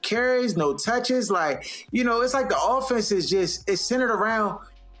like carries, no touches. Like, you know, it's like the offense is it's centered around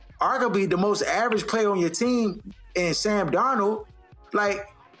arguably the most average player on your team in Sam Darnold. Like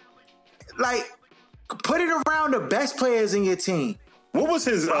put it around the best players in your team. What was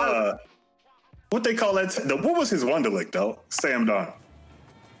his what they call that? What was his Wonderlic though? Sam Darnold.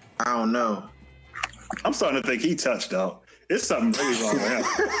 I don't know. I'm starting to think he touched out. It's something really wrong with him.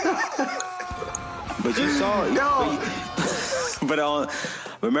 But you saw it. No. But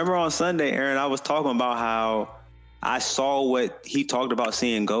remember on Sunday, Aaron, I was talking about how I saw what he talked about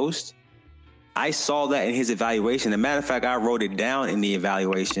seeing ghosts. I saw that in his evaluation. As a matter of fact, I wrote it down in the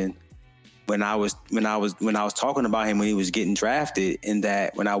evaluation when I was talking about him when he was getting drafted. In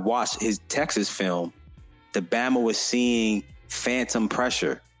that when I watched his Texas film, the Bama was seeing phantom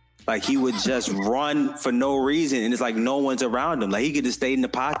pressure. Like he would just run for no reason, and it's like no one's around him. Like he could just stay in the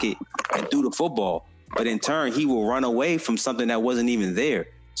pocket and threw the football, but in turn he will run away from something that wasn't even there.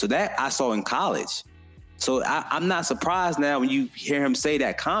 So that I saw in college. So I'm not surprised now when you hear him say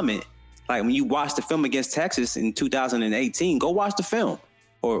that comment. Like when you watch the film against Texas in 2018, go watch the film,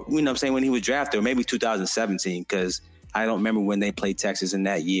 or you know what I'm saying, when he was drafted, or maybe 2017, because I don't remember when they played Texas in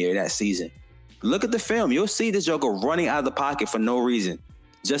that year, that season. Look at the film. You'll see this joker running out of the pocket for no reason,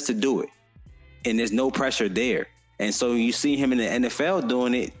 just to do it. And there's no pressure there. And so you see him in the NFL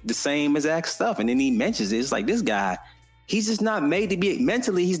doing it the same exact stuff. And then he mentions it. It's like, this guy, he's just not made to be,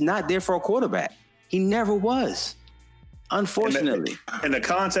 mentally, he's not there for a quarterback. He never was, unfortunately. In the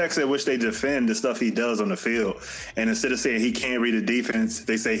context in which they defend the stuff he does on the field, and instead of saying he can't read the defense,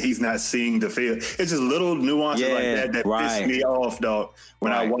 they say he's not seeing the field. It's just little nuances like that piss me off, dog,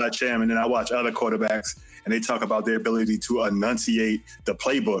 when I watch him. And then I watch other quarterbacks, and they talk about their ability to enunciate the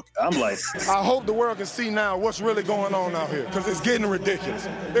playbook. I'm like, I hope the world can see now what's really going on out here, because it's getting ridiculous.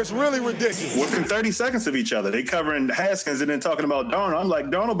 It's really ridiculous. Within 30 seconds of each other, they covering Haskins and then talking about Darnold. I'm like,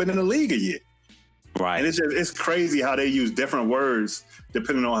 Darnold been in the league a year. Right. And it's crazy how they use different words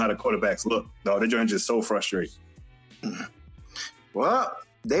depending on how the quarterbacks look. Dog, they're just so frustrating. Well,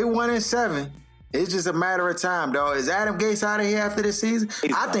 they 1-7. It's just a matter of time, dog. Is Adam Gase out of here after this season?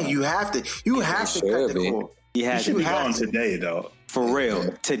 I think you have to. You have to cut the cord. He has to be gone today, though. For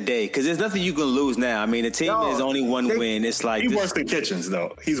real, today. Because there's nothing you can lose now. I mean, the team is only one win. It's like he's worse than Kitchens,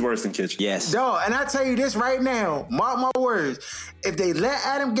 though. He's worse than Kitchens. Yes. Dog, and I tell you this right now, mark my words. If they let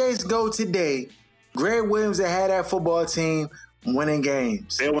Adam Gase go today, Greg Williams that had that football team winning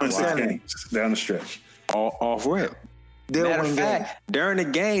games. They'll win 6 games down the stretch. Off rip. Matter of fact, during the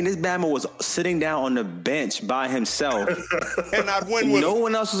game, this Bama was sitting down on the bench by himself. Cannot win with no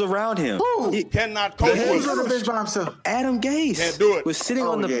one else was around him. Who? He cannot coach with on the bench by himself. Adam Gase can't do it. Was sitting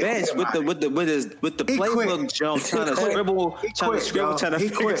on the bench with the playbook jump, trying to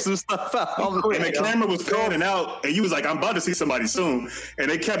figure some stuff out. And the camera was panning out, and you was like, I'm about to see somebody soon. And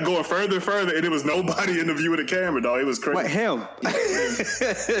they kept going further and further, and there was nobody in the view of the camera, dog. It was crazy. What, him?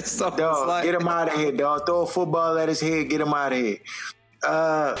 So dog, get him out of here, dog. Throw a football at his head, get him out of here.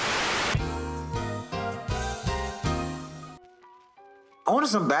 On to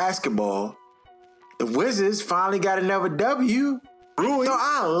some basketball. The Wizards finally got another W. Really? So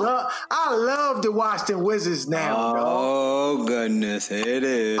I love the Washington Wizards now. Oh goodness, it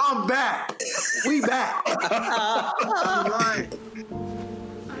is. I'm back. We back.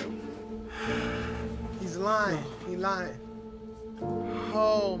 He's lying. He's lying.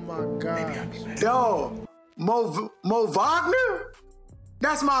 Oh my gosh. Yo, Mo Wagner?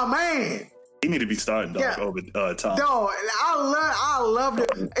 That's my man. He need to be starting, dog, over Tom. Dog, I love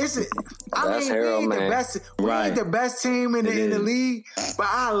it. We ain't the best team in the league, but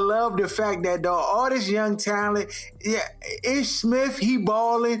I love the fact that, dog, all this young talent, Ish Smith, he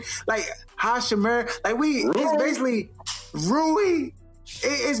balling, like Hashimura, like it's basically Rui.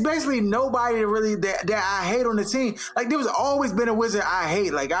 It's basically nobody that I hate on the team. Like, there was always been a Wizard I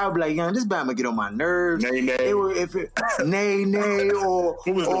hate. Like, I would be like, this Bama get on my nerves. Nay. Nay, or...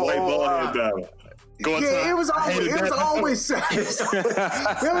 Who was the white ball head Bama? it was always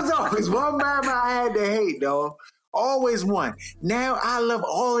one Bama I had to hate, dog. Always one. Now I love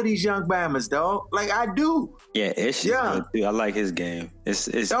all of these young Bamas, dog. Like I do. Yeah, Ish. Yeah, I like his game. It's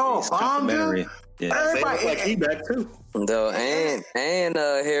complimentary. Yeah, everybody like he back too. Though and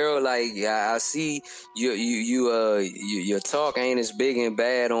Harold, like I see your talk ain't as big and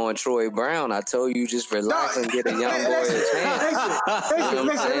bad on Troy Brown. I told you just relax and get a young boy a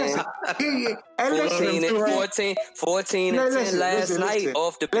chance. 14 and 10 last night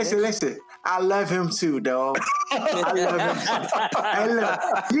off the bench. Listen. I love him too, dog. I love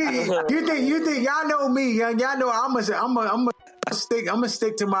him. Hey, look, you think y'all know me, young? Y'all know I'm gonna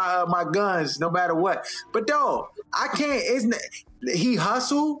stick to my guns no matter what. But dog, I can't. He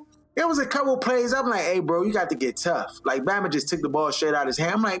hustle. There was a couple plays. I'm like, hey, bro, you got to get tough. Like Bama just took the ball straight out of his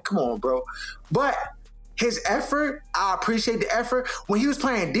hand. I'm like, come on, bro. But his effort, I appreciate the effort. When he was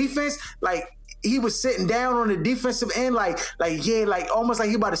playing defense, like he was sitting down on the defensive end, like almost like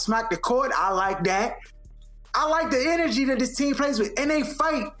he about to smack the court. I like that. I like the energy that this team plays with, and they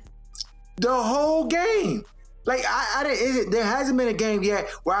fight the whole game. Like there hasn't been a game yet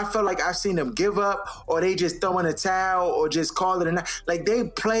where I felt like I've seen them give up or they just throw in a towel or just call it a night. Like they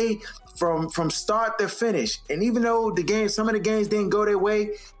play from start to finish. And even though some of the games didn't go their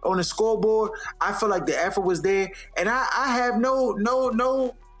way on the scoreboard, I feel like the effort was there. And I have no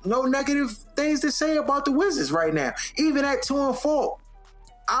negative things to say about the Wizards right now. Even at 2-4.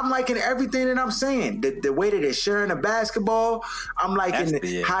 I'm liking everything that I'm saying. The way that they're sharing the basketball. I'm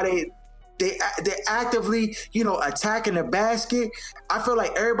liking how they're actively, attacking the basket. I feel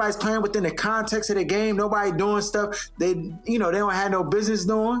like everybody's playing within the context of the game. Nobody doing stuff they don't have no business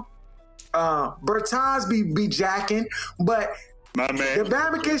doing. Bertans be jacking, but my man, the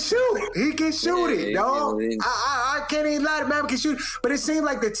Bama can shoot. He can shoot it, dog. I can't even lie. The Bama can shoot, but it seems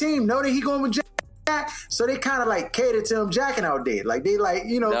like the team know that he going to jack. So they kind of like cater to him jacking out there. Like they they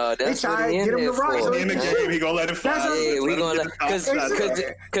try to get him to rock. So in the game, he gonna let it fly. We gonna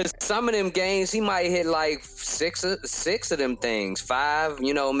because some of them games he might hit like six of them things, 5,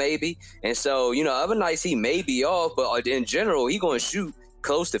 maybe. And so other nights he may be off, but in general he gonna shoot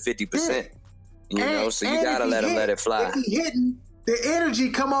close to 50%. So you gotta let him let it fly. If he hitting, the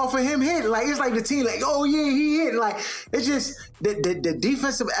energy come off of him hitting. Like it's like the team, like, oh yeah, he hit. Like it's just the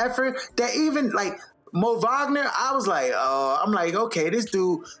defensive effort that even like Mo Wagner, I was like, I'm like, okay, this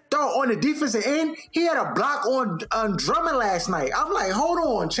dude, dog, on the defensive end, he had a block on Drummond last night. I'm like, hold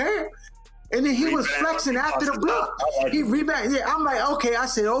on, champ. And then he was flexing after the block. He rebounded. Yeah, I'm like, okay. I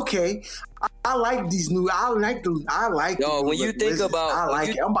said, okay. I like these new. I like. Yo, when you think about, I like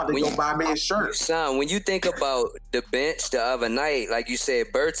it. I'm about to go buy me a shirt. Son, when you think about the bench the other night, like you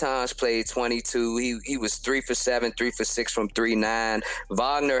said, Bertans played 22. He was 3 for 7, 3 for 6 from 3-9.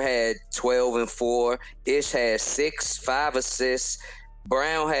 Wagner had 12 and 4. Ish had 6, 5 assists.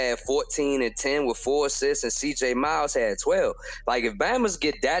 Brown had 14 and 10 with 4 assists, and CJ Miles had 12. Like, if Bama's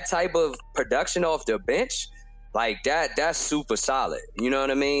get that type of production off the bench, like that's super solid. You know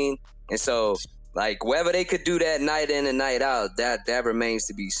what I mean? And so, like, whether they could do that night in and night out, that remains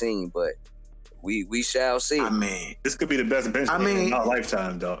to be seen. But we shall see. I mean, this could be the best bench in our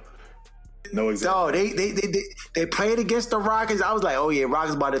lifetime, dog. No example. Dog, they played against the Rockets. I was like, oh yeah,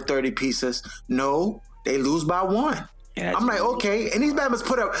 Rockets by the 30 pieces. No, they lose by 1. Yeah, I'm like, okay. And these Bama's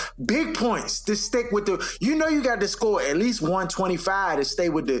put up big points to stick with you got to score at least 125 to stay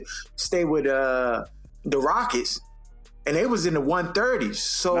with the Rockets. And they was in the 130s.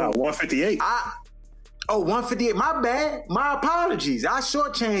 So 158. 158. My bad. My apologies. I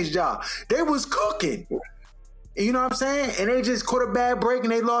shortchanged y'all. They was cooking. You know what I'm saying? And they just caught a bad break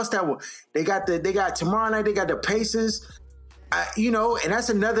and they lost that one. They got tomorrow night, they got the Pacers. And that's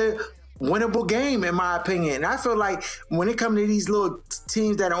another winnable game, in my opinion. And I feel like when it comes to these little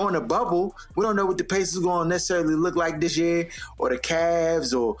teams that are on the bubble, we don't know what the Pacers are going to necessarily look like this year, or the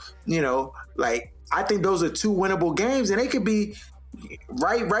Cavs, or, I think those are 2 winnable games, and they could be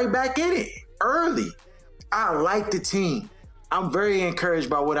right back in it early. I like the team. I'm very encouraged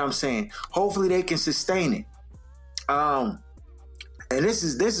by what I'm saying. Hopefully they can sustain it. And this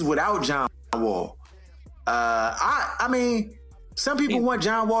is without John Wall. I mean, some people want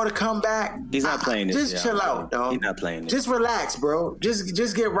John Wall to come back. He's not playing this. Just chill out, dog. He's not playing this. Just relax, bro. Just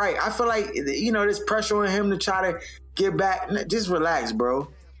get right. I feel like, there's pressure on him to try to get back. Just relax, bro.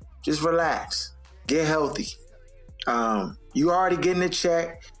 Just relax. Get healthy. You already getting a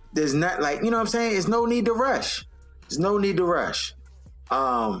check. There's not you know what I'm saying? There's no need to rush.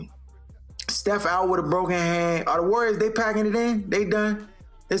 Steph out with a broken hand. Are the Warriors, they packing it in? They done?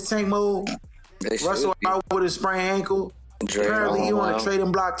 It's tank mode. Russell out with a sprained ankle. Apparently, he on the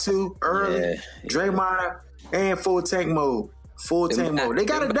trading block too early. Yeah. Draymond and full tank mode. They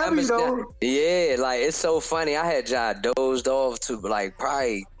got a W though. Yeah, like it's so funny. I had dozed off to like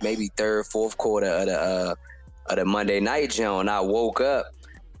probably maybe third, fourth quarter of the Monday night joint. I woke up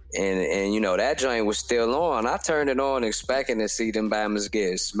and you know that joint was still on. I turned it on expecting to see them Bammers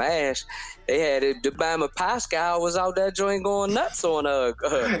get smashed. They had it. The Bama Pascal was out that joint going nuts on the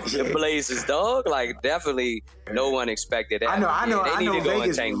Blazers, dog. Like definitely, no one expected that. I know.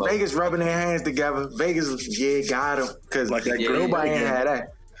 Vegas rubbing their hands together. Vegas, got him because nobody had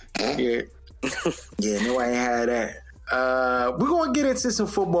that. Nobody had that. We're gonna get into some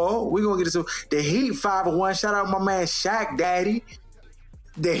football. We're gonna get into the Heat 5-1. Shout out my man Shaq Daddy.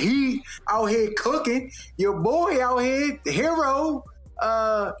 The Heat out here cooking. Your boy out here, the hero,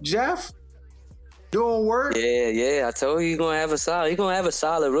 Jeff. Doing work. Yeah. I told you he's gonna have a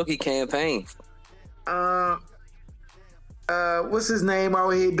solid rookie campaign. What's his name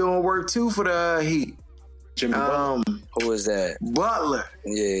out here doing work too for the Heat? Jimmy Butler. Who was that? Butler.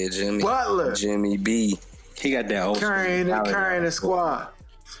 Yeah, Butler. Jimmy B. He got that old carrying the squad.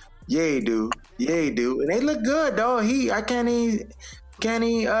 Yeah, dude. And they look good, dog. I can't even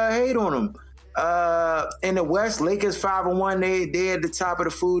hate on them. In the West, Lakers 5-1. They at the top of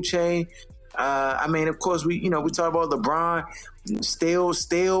the food chain. I mean, of course, we talk about LeBron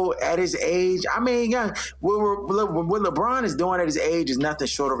still at his age. I mean, what LeBron is doing at his age is nothing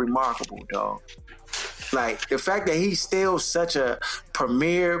short of remarkable, dog. Like the fact that he's still such a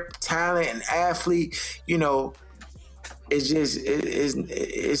premier talent and athlete,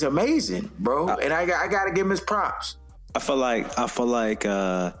 it's amazing, bro. And I gotta give him his props. I feel like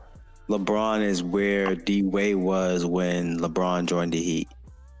LeBron is where D-Wade was when LeBron joined the Heat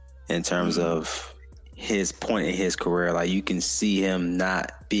in terms of his point in his career. Like you can see him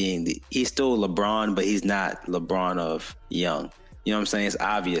not being he's still LeBron, but he's not LeBron of young. You know what I'm saying? It's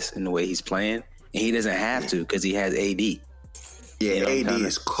obvious in the way he's playing, and he doesn't have to because he has AD. Yeah, AD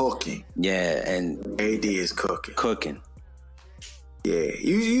is cooking. Yeah, and AD is cooking. Yeah,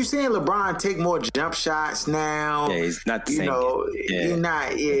 you seeing LeBron take more jump shots now? Yeah, he's not the same.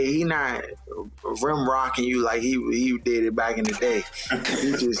 He not rim rocking you like he did it back in the day.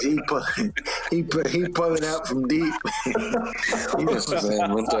 he pulling up from deep.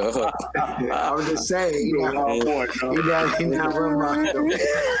 I was just saying, he not rim rocking.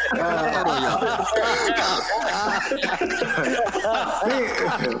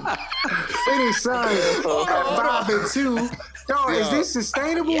 Phoenix Suns at 5-2. Dog, is this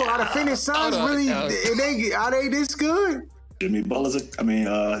sustainable? Are the Phoenix Suns really? Are they this good? Devin Booker's a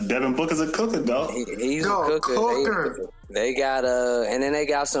cooker, dog. He's a cooker. They got and then they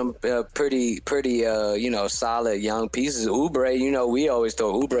got some pretty solid young pieces. Oubre, we always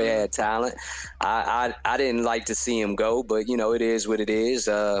thought Oubre had talent. I didn't like to see him go, but it is what it is.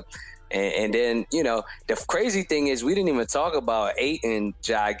 And then, the crazy thing is we didn't even talk about Ayton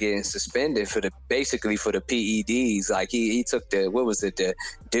Ja getting suspended for the PEDs. Like he took the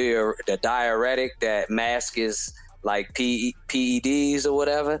diuretic that mask is like PEDs or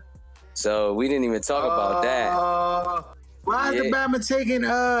whatever. So we didn't even talk about that. Why is the Bama taking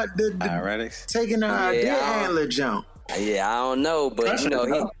the diuretics? Taking deer antler jump? Yeah, I don't know, but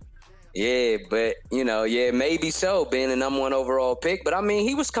maybe so, being the number 1 overall pick. But I mean,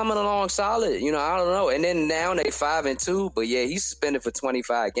 he was coming along solid. I don't know. And then now they 5-2. But yeah, he's suspended for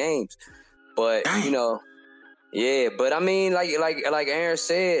 25 games. But but I mean, like Aaron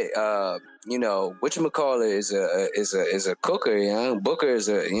said, whatchamacallit is a cooker. Booker is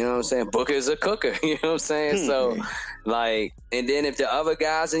Booker is a cooker. You know what I'm saying? So, and then if the other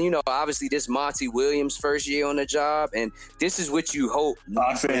guys, and obviously this Monty Williams' first year on the job, and this is what you hope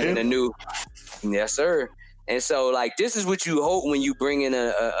in a new, yes sir. And so, this is what you hope when you bring in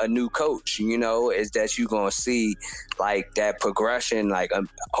a new coach, is that you're going to see, that progression,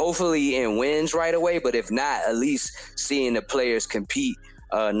 hopefully in wins right away. But if not, at least seeing the players compete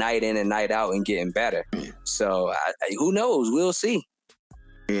night in and night out and getting better. So, who knows? We'll see.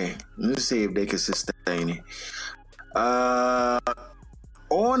 Yeah, let's see if they can sustain it. On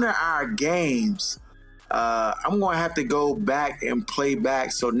our games, I'm going to have to go back and play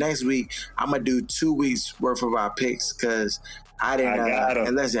back. So next week, I'm going to do 2 weeks worth of our picks because I didn't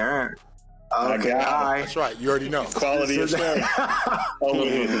unless they earned. Okay, all right. That's right. You already know. Quality of show.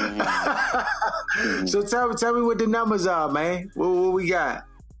 So tell me what the numbers are, man. What we got?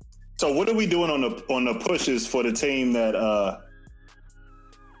 So what are we doing on the pushes for the team that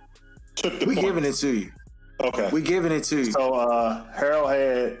took the We points? giving it to you. Okay. We giving it to you. So Harold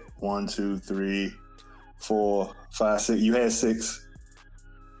had 1, 2, 3, 4, 5, 6. You had 6.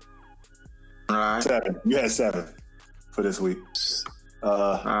 All right. 7. You had 7. for this week.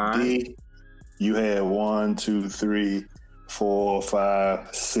 D, you had 1, 2, 3, 4,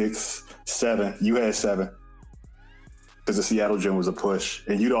 5, 6, 7. You had 7. Because the Seattle gym was a push.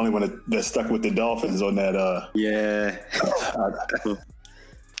 And you the only one that stuck with the Dolphins on that. Yeah.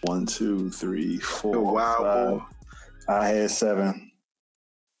 1, 2, 3, 4, wow. 5. I had 7.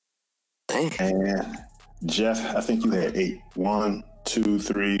 And Jeff, I think you had 8. 1, 2,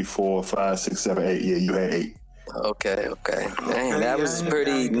 3, 4, 5, 6, 7, 8. Yeah, you had 8. Okay. Dang, that was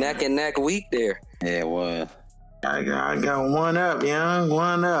pretty neck and neck week there. Yeah, it was. I got one up, young.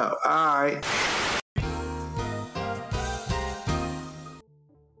 One up. All right.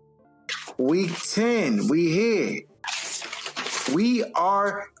 Week 10, we here. We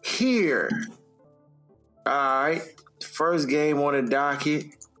are here. All right. First game on the docket.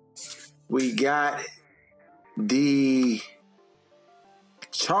 We got the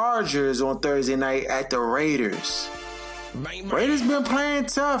Chargers on Thursday night at the Raiders. Raiders been playing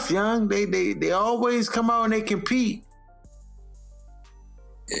tough, young. They always come out and they compete.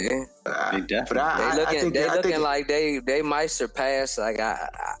 Yeah, they looking like they might surpass like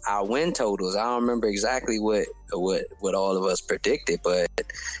our win totals. I don't remember exactly what all of us predicted, but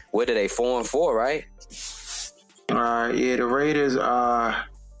what are they 4-4, right? Yeah, the Raiders are.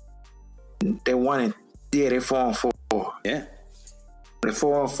 They won. Yeah, they're 4-4. Yeah, they're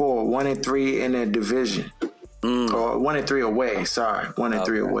 4-4, 1-3 in their division. Or 1-3 away. Sorry,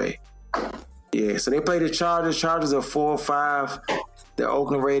 1-3 away. Yeah, so they play the Chargers. Chargers are 4-5. The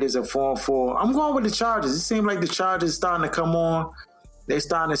Oakland Raiders are 4-4. I'm going with the Chargers. It seems like the Chargers starting to come on. They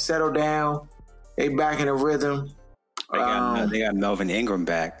starting to settle down. They back in a rhythm. They got Melvin Ingram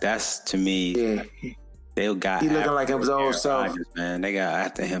back. That's, to me, yeah. They got. He looking like his old self. Rodgers, man, they got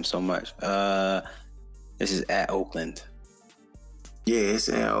after him so much. This is at Oakland. Yeah, it's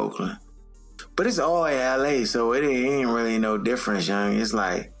in Oakland, but it's all in LA, so it ain't really no difference, young. It's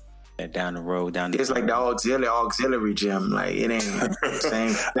like down the road, It's like the auxiliary gym. Like it ain't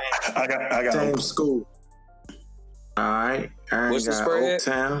same. I got same school. All right. What's the spread?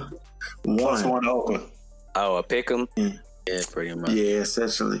 Oaktown. +1 Oakland. Oh, a pick 'em. Yeah, pretty much. Yeah,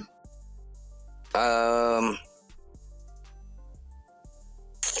 essentially.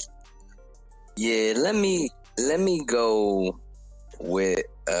 Yeah, let me go with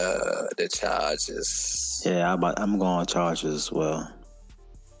the Chargers. Yeah, I'm going Chargers as well.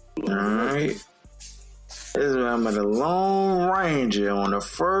 All right. This is I'm at the Lone Ranger on the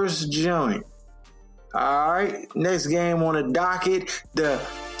first joint. All right. Next game on the docket, the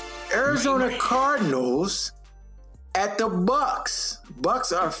Arizona Cardinals at the Bucks.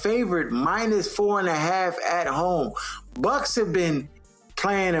 Bucks are favored -4.5 at home. Bucks have been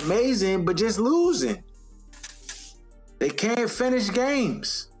playing amazing, but just losing. They can't finish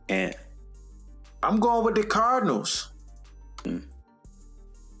games. And I'm going with the Cardinals.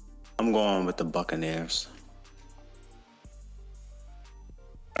 I'm going with the Buccaneers.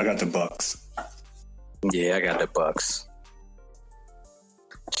 I got the Bucks. Yeah, I got the Bucks.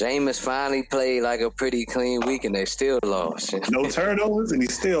 Jameis finally played like a pretty clean week, and they still lost. No turnovers, and he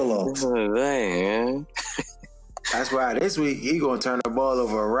still lost. Man. That's why this week he gonna turn the ball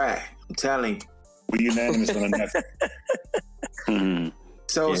over a rat. I'm telling you. We unanimous on the next.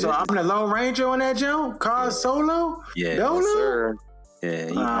 So I'm the Lone Ranger on that jump. Carl Solo. Yeah, Dolo? Sir. Yeah,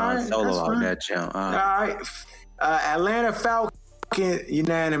 you right, Solo on that jump. All right. Atlanta Falcons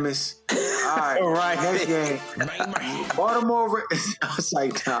unanimous. All right. Next game. Baltimore. I was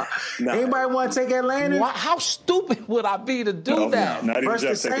like, nah. Anybody want to take Atlanta? How stupid would I be to do that? Not even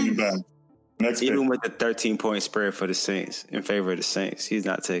Versus Jeff taking you back. Next Even pick. with the 13-point spread for the Saints, in favor of the Saints, he's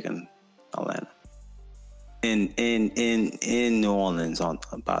not taking Atlanta. In New Orleans,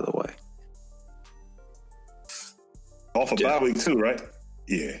 by the way. Off a bye week too, right?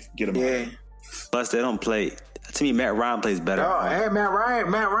 Yeah, get him. Yeah. Plus, they don't play. To me, Matt Ryan plays better. Oh, hey, Matt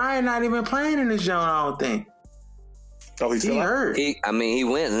Ryan not even playing in this zone, I don't think. Oh, he's He still out? hurt. He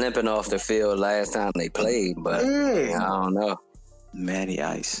went limping off the field last time they played, but Yeah. I don't know. Matty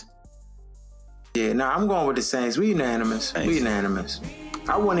Ice. Yeah, no, I'm going with the Saints. We unanimous. Saints. We unanimous.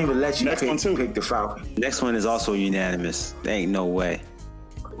 I wouldn't even let you Next one, too. pick the Falcons. Next one is also unanimous. There ain't no way.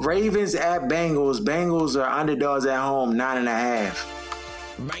 Ravens at Bengals. Bengals are underdogs at home, 9.5.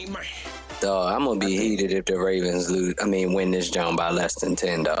 Dog, I'm gonna be heated if the Ravens win this jump by less than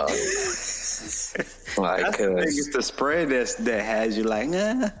 10, dog. Like, I think it's the spread that has you like,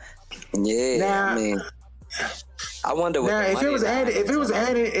 nah. Yeah, Now- I wonder what. Now, the if it was money line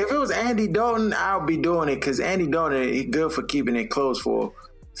Andy, is. Andy Dalton, I'll be doing it because Andy Dalton is good for keeping it close for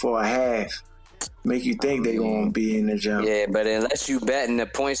a half. make you think they're gonna be in the jump. Yeah, but unless you betting the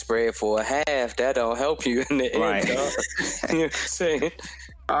point spread for a half, that don't help you in the end, dog. You know what I'm saying?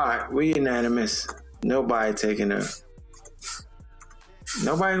 All right, we unanimous. Nobody taking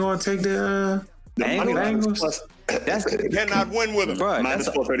Nobody gonna take the Bengals. Cannot win with them. Minus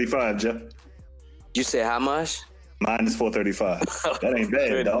 435, Jeff. You said how much? Minus 435. That ain't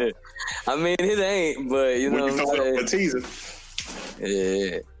bad, dog. I mean, it ain't, but you know what I'm saying?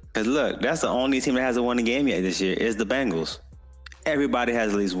 Yeah. Because look, that's the only team that hasn't won a game yet this year is the Bengals. Everybody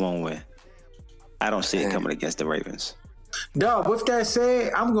has at least one win. I don't see it coming against the Ravens. Dog, with that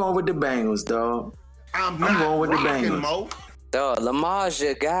said, I'm going with the Bengals, dog. I'm going with the Bengals. Dog, Lamar's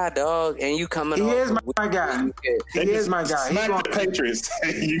your guy, dog, and you coming He off is my guy. He is my guy. Smack the Patriots.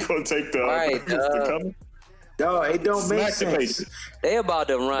 You gonna take the right, dog, it don't make sense. They about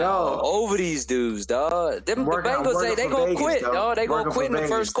to run over these dudes, dog. The Bengals, they gonna quit, dog. They gonna quit in the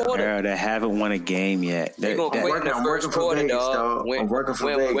first quarter. Girl, they haven't won a game yet. They gonna quit in the first quarter, dog. I'm working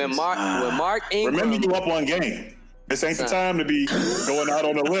for Vegas. When Mark Ingram, remember you up one game. This ain't the time to be going out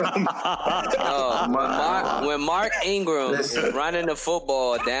on a limb. When Mark Ingram is running the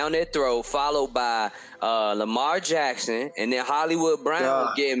football down their throat, followed by Lamar Jackson, and then Hollywood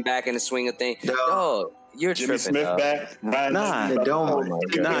Brown getting back in the swing of things. Dog, you're Jimmy tripping, Smith dog. back. It don't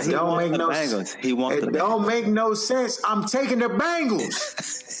make no sense. It don't make no sense. I'm taking the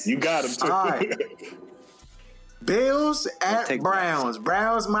Bengals. You got him too. All right. Bills at Browns.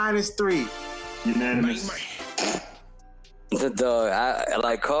 Browns -3. Unanimous. Nobody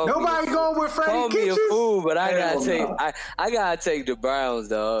going with Freddie call Kitchens? me a fool, but I gotta take the Browns,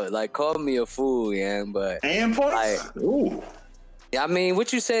 dog. Like, call me a fool, yeah, but and points. Ooh. I mean,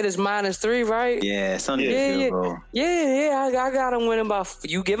 what you said is -3, right? Yeah, it's only a field goal. Yeah. I got them winning by.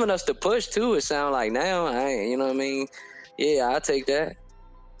 You giving us the push too. It sounds like now. You know what I mean? Yeah, I'll take that.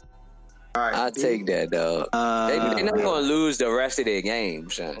 All right, I'll take that, dog. They're not gonna lose the rest of their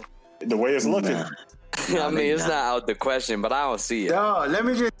games, son. The way it's looking. I mean, it's not out the question, but I don't see it. Dog, let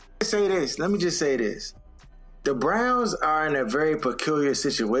me just say this. The Browns are in a very peculiar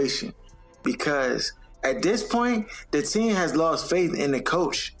situation because at this point, the team has lost faith in the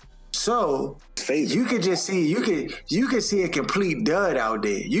coach. So you could just see you could see a complete dud out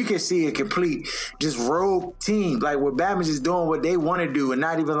there. You could see a complete just rogue team, like what Bama's just doing what they want to do, and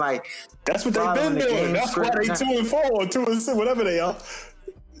not even like that's what they've been doing. That's why they 2-4 or 2-6, whatever they are.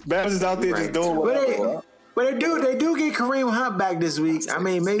 Bama's is out there just doing whatever. But they do get Kareem Hunt back this week. I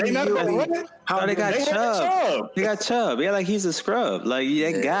mean, maybe they got Chubb. They got Chubb. Yeah, like he's a scrub. Like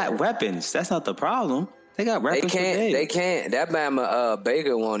they got weapons. That's not the problem. They got weapons. They can't. That Bama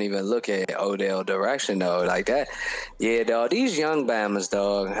Baker won't even look at Odell direction though, like that. Yeah, dog. These young Bamas,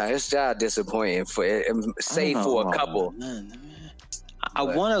 dog. It's just disappointing for a couple.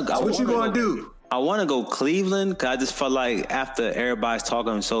 What you gonna do? I want to go Cleveland because I just felt like after everybody's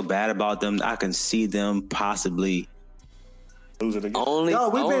talking so bad about them, I can see them possibly lose it again.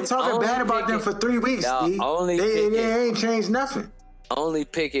 We've been talking bad about them for 3 weeks. They ain't changed nothing. Only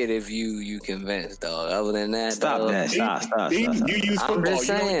pick it if you convinced, dog. Other than that, stop that. Stop. You use football. I'm just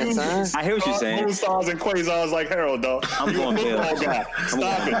saying, son. I hear what you're saying. Moon stars and quasars like Harold, dog. I'm going football guy.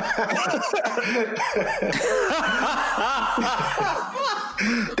 Stop it.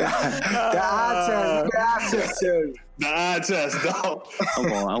 The eye test, dog.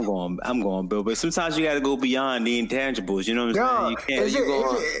 I'm going, Bill. But sometimes you got to go beyond the intangibles. You know what I'm saying?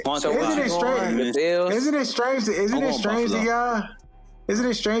 Isn't it strange to y'all? Isn't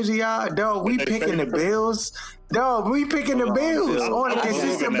it strange to y'all? Dog, we picking the Bills. Dog, we picking the Bills on a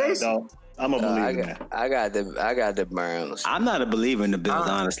consistent basis. I'm a believer. I got the Browns. I'm not a believer in the Bills,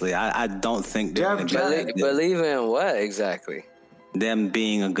 honestly. I don't think believe in what exactly? Them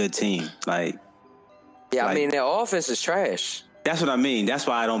being a good team, I mean their offense is trash. That's what I mean. That's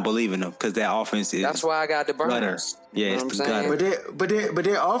why I don't believe in them because their offense is. That's why I got the Browns. Yeah, it's the gutter. But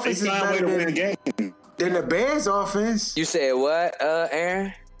their offense is better than the Bears' offense. You said what,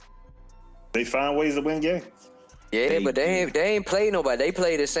 Aaron? They find ways to win games. Yeah, but they ain't played nobody. They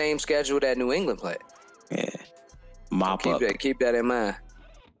play the same schedule that New England played. Yeah, mop up. Keep that in mind.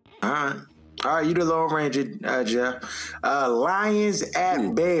 All right, you the Lone Ranger, Jeff. Lions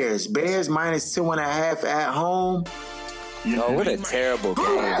at Bears. Bears -2.5 at home. Oh, what a terrible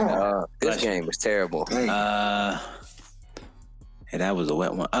game. This game was terrible. Yeah, that was a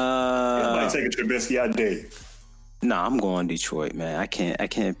wet one. I might take a Trubisky out day. No, I'm going Detroit, man. I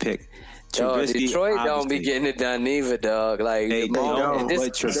can't pick. Detroit don't be getting it done either, dog. Like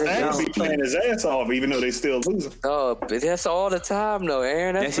Stanton be playing his ass off, even though they still losing. Oh, but that's all the time, though,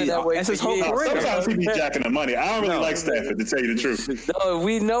 Aaron. That's been that way for his whole career. Sometimes he be jacking the money. I don't really like Stafford, to tell you the truth. No,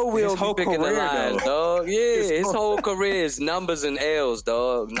 we know we'll be picking the lines, dog. Yeah, his whole career is numbers and L's,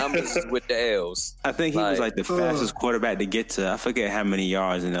 dog. Numbers with the L's. I think he was like the fastest quarterback to get to, I forget how many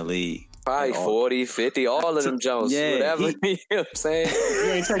yards in the league. Probably 40, 50, all of them Jones. Yeah, whatever. You know what I'm saying?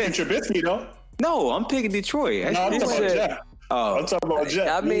 You ain't taking Trubisky, though. No, I'm picking Detroit. No, I'm talking about Jeff. I'm talking about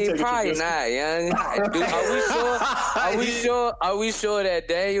Jeff. I mean, probably not, young. Are we sure that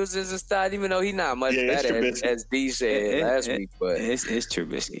Daniels is a start, even though he's not much better as D said last week? But it's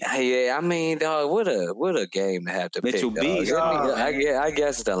Trubisky. Yeah, I mean, dog, what a game to have to Mitchell pick. I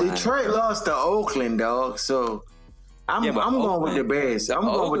guess the line. Detroit lost to Oakland, dog. So I'm going with the Bears. I'm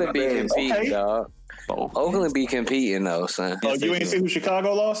going with the Bears. Competing, dog. Oakland be competing though, son. Oh, you ain't see who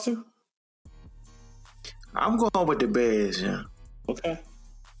Chicago lost to? I'm going with the Bears, yeah. Okay.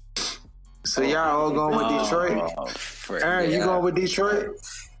 So y'all all going with Detroit? Aaron, you going with Detroit?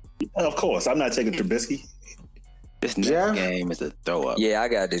 Of course. I'm not taking Trubisky. This next game is a throw up. Yeah, I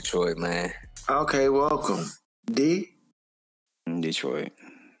got Detroit, man. Okay, welcome. D? Detroit.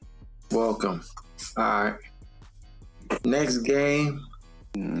 Welcome. All right. Next game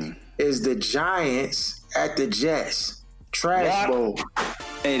is the Giants at the Jets. Trash bowl.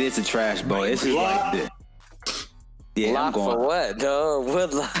 It is a trash bowl. It's like this. Yeah, lock for what, dog?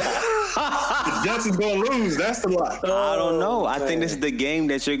 What lock? The Jets is going to lose. That's the lock. I don't know. I think this is the game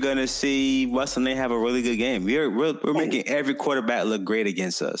that you're going to see Wes and they have a really good game. We're making every quarterback look great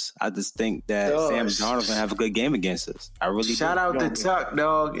against us. I just think that Sam Darnold's going to have a good game against us. I really Shout out to Tuck,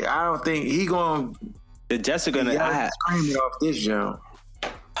 dog. I don't think he going to... The Jets are going to... scream it off this jump.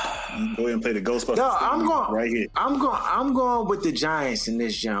 Go ahead and play the Ghostbusters. No, I'm going right here. I'm going with the Giants in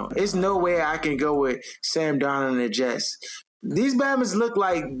this jump. There's no way I can go with Sam Darnold and the Jets. These Bama's look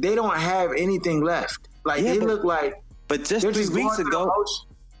like they don't have anything left. Like they look like. But just 3 weeks ago.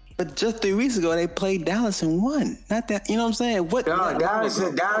 But just 3 weeks ago, they played Dallas and won. Not that, you know what I'm saying?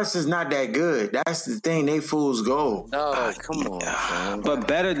 Dallas is not that good. That's the thing. They fools go. No, come on, man. But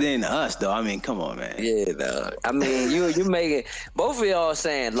better than us, though. I mean, come on, man. Yeah, though. I mean, you make it. Both of y'all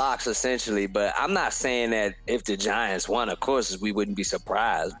saying locks essentially, but I'm not saying that if the Giants won, of course, we wouldn't be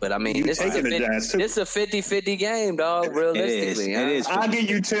surprised. But I mean, this is a 50-50 game, dog. Realistically, it is. I'll give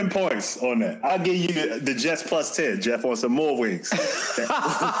you 10 points on that. I'll give you the Jets plus 10. Jeff on some more wings.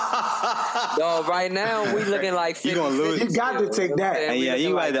 Dog, right now we looking like 50. You gonna lose. You got to take that. Yeah,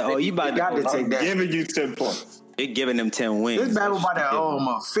 you right there. You about to take that. Giving you 10 points. They're giving them 10 wins. This battle about that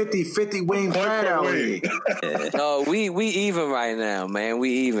 50-50 wing plan out here. No, we even right now, man.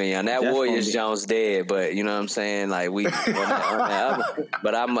 We even, young. That Warriors Jones dead, but you know what I'm saying? Like we on the other,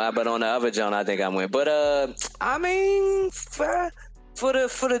 but on the other Jones, I think I win. But I mean for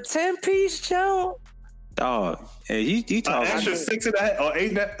the 10-piece Jones. Dog, you talking extra 6.5 or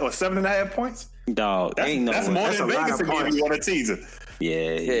 8 or 7.5 points? Dog, that's more than Vegas to give you on a teaser.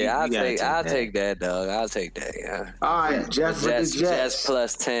 Yeah, I'll take that, dog. I'll take that. Yeah. All right, Jeff with the Jets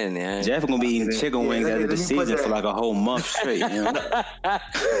plus 10. Yeah. Jeff gonna be eating chicken wings out of the season for like a whole month straight. You know? That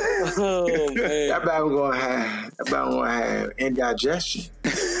bad gonna have indigestion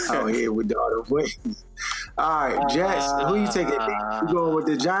out here with all the wings. All right, Jets. Who you taking? You going with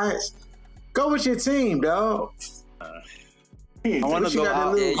the Giants? Go with your team, dog. I want to go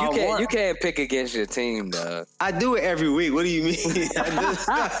out. You can't pick against your team, dog. I do it every week. What do you mean?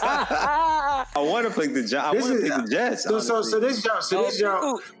 I want to pick the Jets. I want to pick the Jets.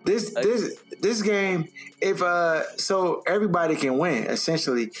 This game, if so everybody can win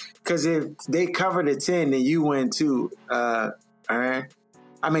essentially, because if they cover the 10, then you win too. Aaron,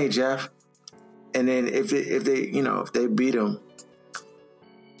 I mean Jeff, and then if they beat them.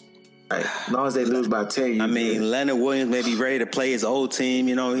 Right. As long as they lose by 10. I mean, Leonard Williams may be ready to play his old team.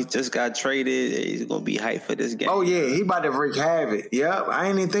 You know, he just got traded. He's going to be hyped for this game. Oh, yeah. He about to wreak havoc. Yep. I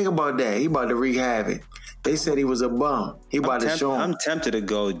ain't even think about that. He about to wreak havoc. They said he was a bum. He about to show him. I'm tempted to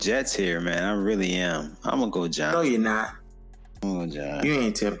go Jets here, man. I really am. I'm going to go Giants. No, you're not. I'm going to go Giants. You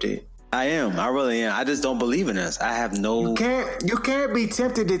ain't tempted. I am. I really am. I just don't believe in us. I have no... You can't be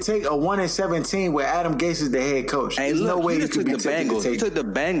tempted to take a 1-17 where Adam Gase is the head coach. Hey, There's look, no way you could be tempted to take... He took the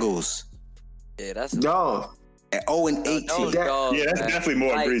Bengals. Yeah, that's dog. At 0-18. Yeah, that's definitely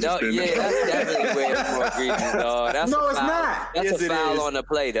more egregious. Yeah, that's definitely way more egregious, dog. That's no, it's not. That's a foul on the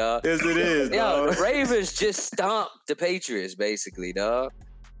play, dog. Yes, it is, dog. Yo, the Ravens just stomped the Patriots, basically, dog.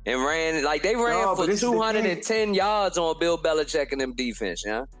 And ran for 210 yards on Bill Belichick and them defense,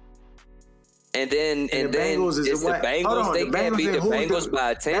 yeah. And then it's the Bengals. They can't beat the Bengals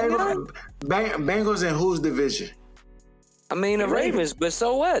by 10. Bengals in whose division? I mean the Ravens, but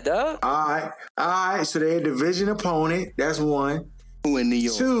so what, dog? All right. So they're a division opponent. That's one. Who in New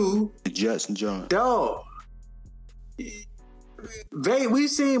York? 2, the Jets and John. Dog. We've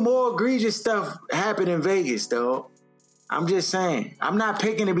seen more egregious stuff happen in Vegas, though. I'm just saying. I'm not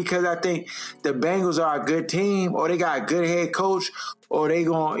picking it because I think the Bengals are a good team or they got a good head coach or they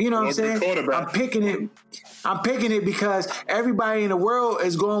going, you know what I'm saying? I'm picking it because everybody in the world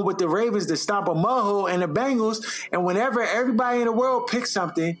is going with the Ravens to stomp a mud hole and the Bengals. And whenever everybody in the world picks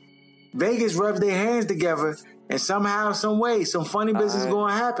something, Vegas rubs their hands together and somehow, some way, some funny business is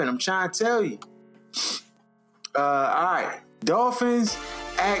going to happen. I'm trying to tell you. All right. Dolphins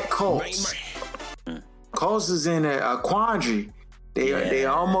at Colts. Colts is in a quandary. They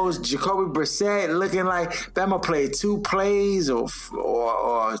almost Jacoby Brissett looking like Bama played 2 plays or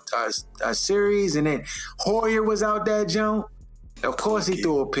a series, and then Hoyer was out that jump. Of course, he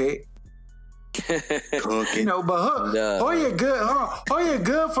threw a pick. You know, but Hoyer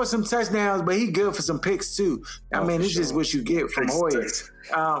good for some touchdowns, but he good for some picks too. I mean, it's just what you get from Hoyer.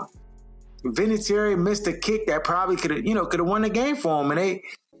 Vinatieri missed a kick that probably could have won the game for him, and they,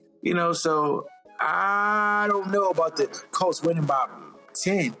 so I don't know about the Colts winning by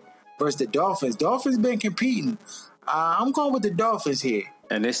 10 versus the Dolphins. Dolphins been competing. I'm going with the Dolphins here.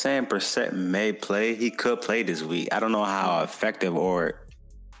 And they're saying Brissett may play. He could play this week. I don't know how effective or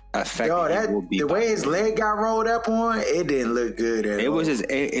effective he will be. The way his leg got rolled up on, it didn't look good at all. It was his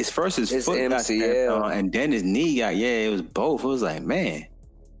foot MCL. Got stepped on, and then his knee got, it was both. It was like, man.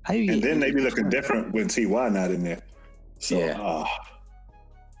 And then they be looking different when T.Y. not in there. So,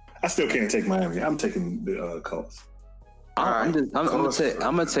 I still can't take Miami. I'm taking the Colts. I'm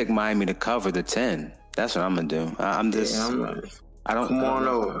gonna take Miami to cover the 10. That's what I'm gonna do. I don't come on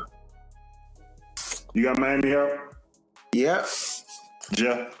over. You got Miami up? Yep.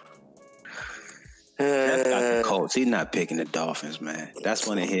 Jeff. Jeff got the Colts. He's not picking the Dolphins, man. That's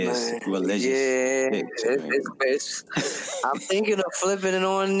one of his religious picks. I'm thinking of flipping it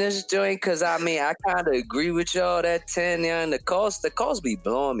on this joint because I kind of agree with y'all that 10 and the Colts be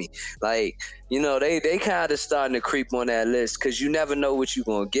blowing me. Like, they kind of starting to creep on that list because you never know what you're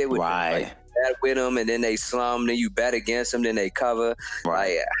gonna get with them. Like, bet with them and then they slum, then you bet against them, then they cover.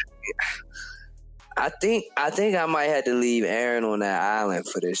 Right. Like, I think I might have to leave Aaron on that island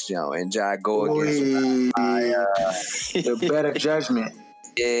for this show and go against the better judgment.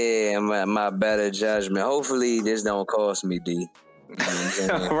 Yeah, my better judgment. Hopefully this don't cost me, D.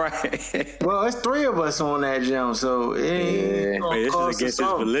 Right. Well, it's 3 of us on that jump, so this is against his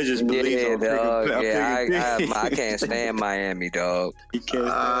religious beliefs. Yeah, dog. I can't stand Miami, dog. You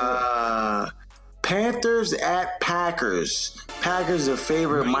can't. Panthers at Packers. Packers are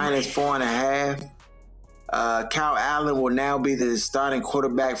favorite -4.5. Kyle Allen will now be the starting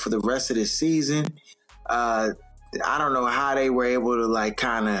quarterback for the rest of the season. I don't know how they were able to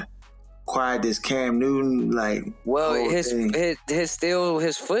kind of quiet this Cam Newton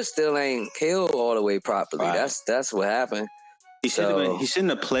his foot still ain't healed all the way properly. Right. That's what happened. He shouldn't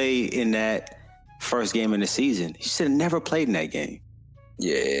have played in that first game of the season. He should have never played in that game.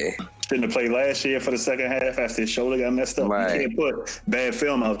 Yeah. Shouldn't have played last year for the second half after his shoulder got messed up. Right. You can't put bad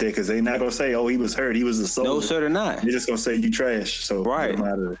film out there because they're not going to say, he was hurt. He was a soldier. No, sir, they're not. They're just going to say you trash. So right.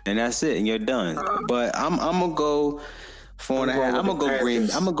 And that's it. And you're done. But I'm going to go 4.5. I'm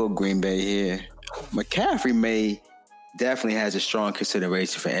going to go Green Bay here. McCaffrey definitely has a strong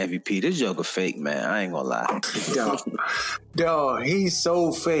consideration for MVP. This joker fake, man. I ain't gonna lie. Dog, he's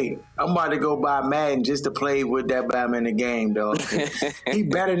so fake. I'm about to go buy Madden just to play with that Batman in the game, dog. He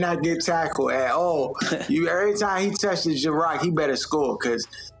better not get tackled at all. Every time he touches your rock, he better score because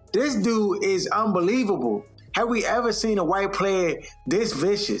this dude is unbelievable. Have we ever seen a white player this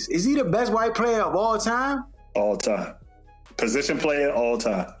vicious? Is he the best white player of all time? All time. Position player, all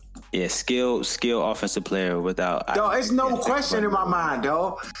time. Yeah, skill offensive player without... Dog, it's no question in my mind,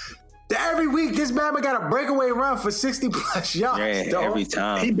 dog. Every week, this man got a breakaway run for 60-plus yards, dog. Every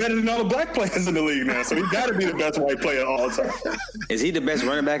time. He better than all the black players in the league now, so he got to be the best white player of all time. Is he the best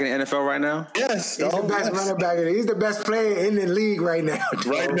running back in the NFL right now? Yes. He's the best running back. He's the best player in the league right now, dog.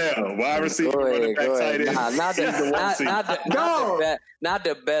 Right now. Wide receiver, running back, tight end. Not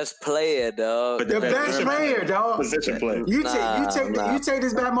the best player, dog. The best player, dog. Position player. You take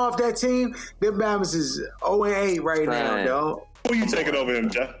this Bama off that team, them Bamas is 0-8 right now, dog. Who you taking over him,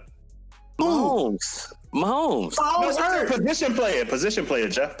 Jeff? Mahomes. Hurt. Position player,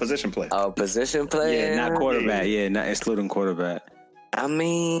 Jeff. Position player. Oh, position player. Yeah, not quarterback. Yeah, not excluding quarterback. I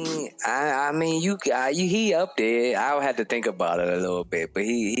mean, he up there. I would have to think about it a little bit, but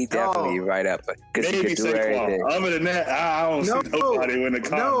he definitely right up because he can do everything. Other than that, I don't see nobody in the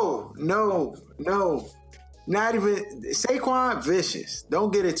car. No, not even Saquon. Vicious.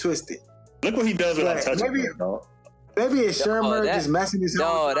 Don't get it twisted. Look what he does without touching it, dog. Maybe it's Shermer just messing his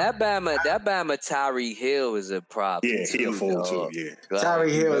No, that Bama Tyreek Hill is a problem. Yeah, he a fool too. Yeah,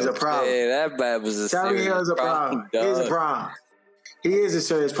 Tyreek Hill is a problem. Yeah, that Bama was a Tyreek Hill is a problem. He is a problem. He is a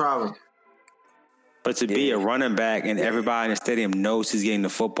serious problem. But to be a running back and everybody in the stadium knows he's getting the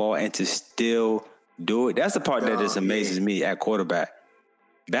football and to still do it, that's the part that just amazes me at quarterback.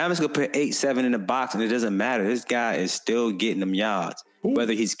 Bama's going to put 8-7 in the box, and it doesn't matter. This guy is still getting them yards,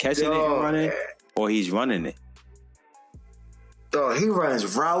 whether he's catching it and running or he's running it. Dog, he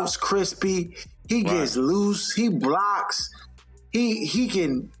runs routes crispy. He gets loose. He blocks. He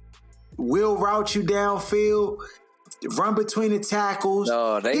can wheel route you downfield, run between the tackles.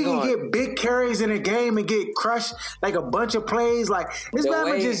 He can get big carries in a game and get crushed like a bunch of plays. Like this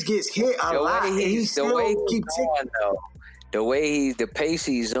man just gets hit a lot, and he still keep ticking. The pace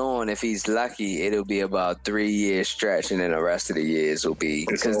he's on, if he's lucky, it'll be about 3 years stretch, and then the rest of the years will be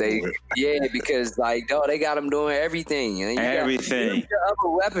because they got him doing everything. And everything. Got other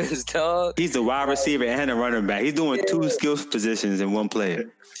weapons, dog. He's the wide receiver and a running back. He's doing 2 skill positions in one player,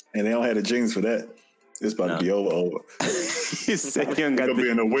 and they don't have the genes for that. It's about to be over. He's going to be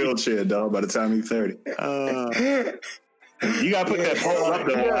in a wheelchair, dog, by the time he's 30. You got to put that poll up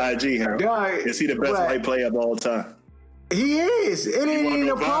there on IG, Harold. Is he the best white player of all time? He is. It ain't even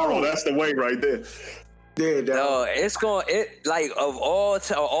a poll. That's the way right there. Yeah, no, of all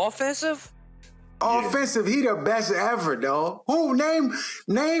offensive. Offensive, he the best ever, dog. Who name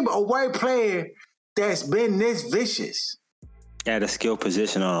a white player that's been this vicious? At a skill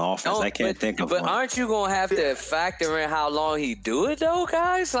position on offense, I can't think of one. But aren't you gonna have to factor in how long he do it though,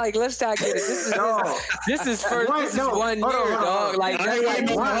 guys? Like, let's not get it. This is 1 year, dog. Like, I ain't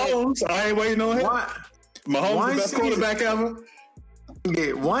waiting on Mahomes. I ain't waiting on him. Mahomes the best quarterback ever.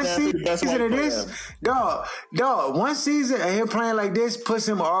 Yeah, one season of this, dog. One season of him playing like this puts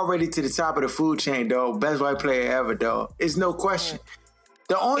him already to the top of the food chain, dog. Best white player ever, dog. It's no question.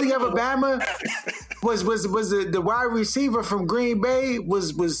 The only other Bama was the wide receiver from Green Bay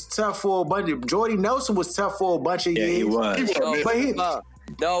was tough for a bunch of. Jordy Nelson was tough for a bunch of years. He was. He wasn't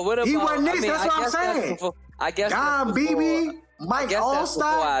this. That's what I'm saying. I guess Don Beebe. Mike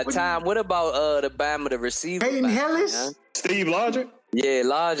Allstott. Time. What about the Bama, the receiver? Peyton Hillis? Steve Largent? Yeah,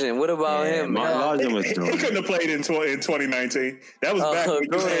 Largent. What about him? Largent was he couldn't have played in 2019. That was back when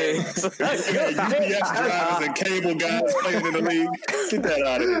you had UPS drivers and cable guys playing in the league. Get that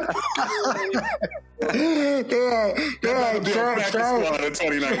out of here. Yeah, in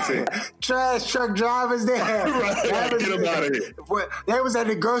 2019. Trash truck drivers there. Get them out of here. They was at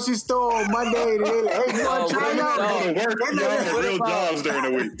the grocery store on Monday. Hey, you want to try out? Y'all real jobs during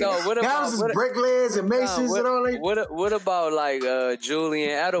the week. That was bricklayers and masons and all that. What about like Julian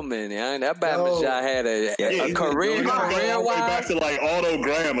Edelman? Yeah? That Bama shot had a career. Back to like Otto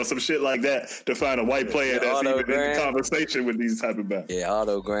Graham or some shit like that to find a white player that's even in the conversation with these type of Bama. Yeah,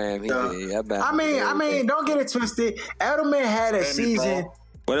 Otto Graham. I mean, don't get it twisted. Edelman had a season.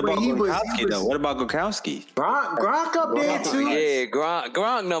 What about Gronkowski though? What about Gronkowski? Gronk up there too. Yeah,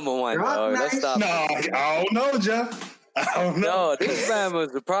 Gronk number one. Dog. Nice. Let's stop. No, I don't know, Jeff. I don't know. No, this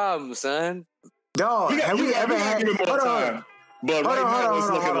Bama's the problem, son. Dog, have we ever had more time? But right now it's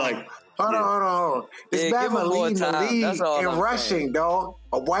looking like. Hold on. This Bama leading the league in rushing, dog.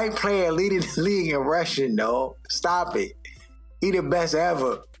 A white player leading the league in rushing, dog. Stop it. He the best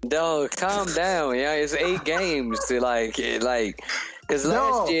ever. Dog, calm down, yeah. It's 8 games to because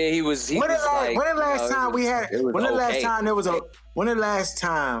last year he was. When the last time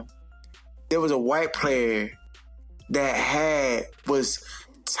there was a white player that was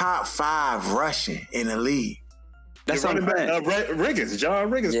top 5 rushing in the league? That's running back. Riggins, John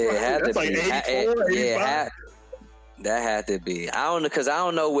Riggins. Yeah, that's like 84, 85. That had to be. I don't know because I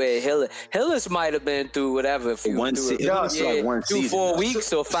don't know where Hillis might have been through whatever. One season, 4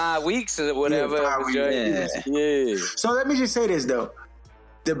 weeks or 5 weeks or whatever. Yeah. So let me just say this though.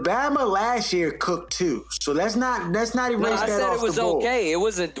 The Bama last year cooked too. So let's not erase that off the board. I said it was okay. It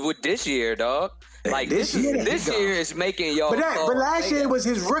wasn't with this year, dog. Like this year is making y'all. But last year was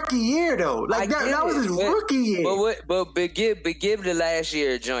his rookie year though. Like that was his rookie year. But give the last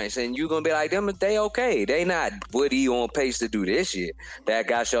year joints, and you gonna be like them. They okay. They not what he on pace to do this year. That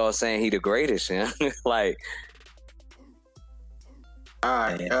got y'all saying he the greatest. Yeah? Like. All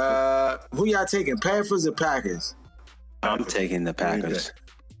right. Who y'all taking? Panthers or Packers? I'm taking the Packers.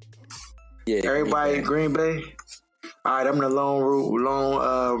 Yeah. Everybody in Green Bay. All right, I'm the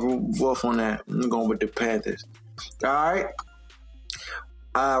lone wolf on that. I'm going with the Panthers. All right.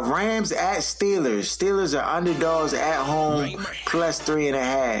 Rams at Steelers. Steelers are underdogs at home, plus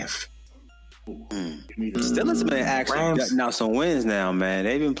 3.5. Steelers been actually getting out some wins now, man.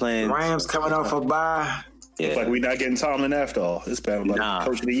 They've been playing. Rams coming off a bye. It's like we're not getting Tomlin after all. It's Bama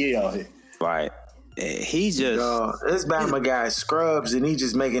coach of the year out here. Right. He just this Bama guy scrubs, and he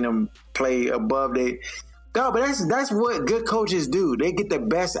just making them play above they. No, but that's what good coaches do. They get the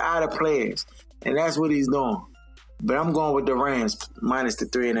best out of players, and that's what he's doing. But I'm going with the Rams minus the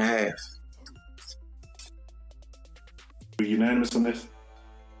 3.5. Are you unanimous on this?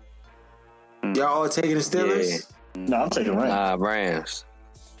 Y'all all taking the Steelers? Yeah. No, I'm taking Rams. Rams.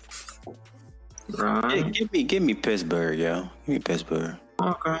 Right. Yeah, give me Pittsburgh, yo. Give me Pittsburgh.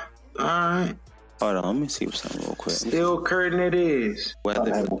 Okay. All right. Hold on, let me see something real quick. Steel curtain it is. I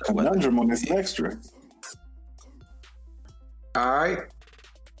have a conundrum on this extra. All right.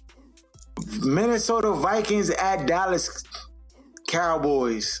 Minnesota Vikings at Dallas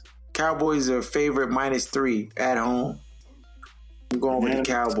Cowboys. Cowboys are favorite minus 3 at home. I'm going with the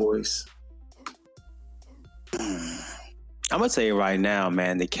Cowboys. I'm going to tell you right now,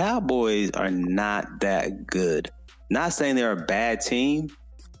 man, the Cowboys are not that good. Not saying they're a bad team,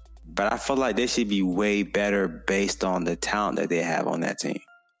 but I feel like they should be way better based on the talent that they have on that team.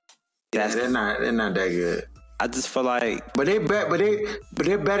 They're not that good. I just feel like, but they're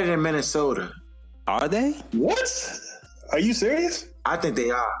better than Minnesota. Are they? What? Are you serious? I think they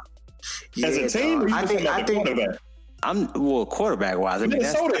are. Yeah, as a team, or you I think quarterback? Quarterback wise,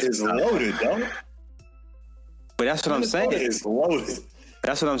 Minnesota is loaded, though. But that's what I'm saying. Is loaded.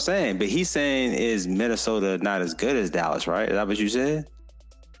 That's what I'm saying. But he's saying, is Minnesota not as good as Dallas? Right? Is that what you said?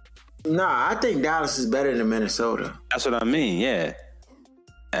 No, I think Dallas is better than Minnesota. That's what I mean. Yeah,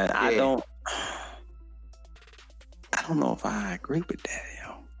 and yeah. I don't know if I agree with that.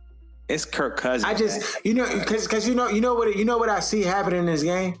 It's Kirk Cousins. I just, because you know what I see happening in this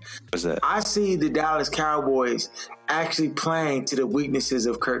game. What's that? I see the Dallas Cowboys actually playing to the weaknesses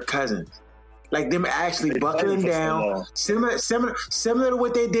of Kirk Cousins, like them actually buckling down, similar to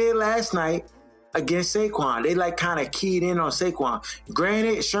what they did last night against Saquon. They like kind of keyed in on Saquon.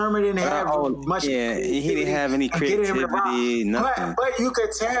 Granted, Sherman didn't have much. Yeah, he didn't have any creativity. Nothing. But you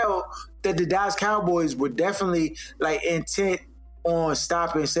could tell that the Dallas Cowboys were definitely like intent on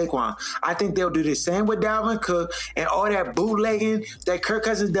stopping Saquon. I think they'll do the same with Dalvin Cook and all that bootlegging that Kirk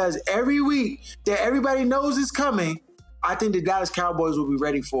Cousins does every week that everybody knows is coming. I think the Dallas Cowboys will be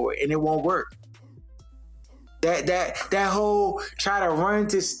ready for it, and it won't work. That whole try to run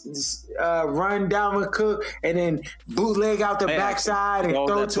Dalvin Cook and then bootleg out the backside and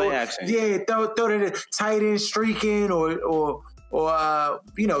throw to the tight end streaking or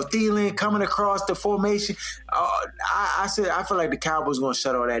Thielen coming across the formation. I feel like the Cowboys going to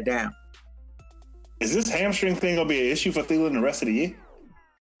shut all that down. Is this hamstring thing going to be an issue for Thielen the rest of the year?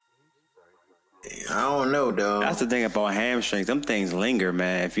 I don't know, dog. That's the thing about hamstrings. Them things linger,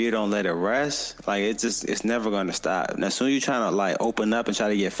 man. If you don't let it rest, like it's never going to stop. And as soon as you're trying to like open up and try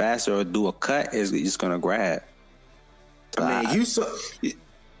to get faster or do a cut, it's just going to grab. So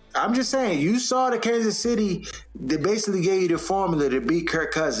I'm just saying, you saw the Kansas City. They basically gave you the formula to beat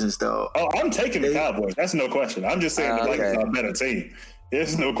Kirk Cousins, though. Oh, I'm taking the Cowboys. That's no question. I'm just saying the Vikings are a better team.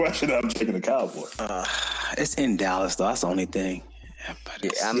 There's no question that I'm taking the Cowboys. It's in Dallas, though. That's the only thing. I got the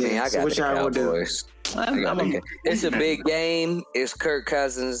Cowboys. It's a big game. It's Kirk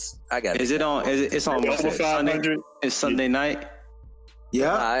Cousins. I got it. It's on Sunday? It's Sunday night?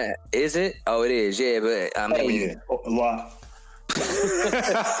 Yeah. Is it? Oh, it is. Yeah, but I mean. A lot.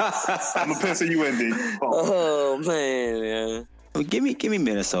 I'm gonna pencil you in, D. Oh man, yeah. Well, give me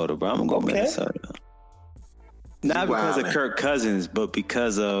Minnesota, bro. I'm gonna go Minnesota. Not because of Kirk Cousins, but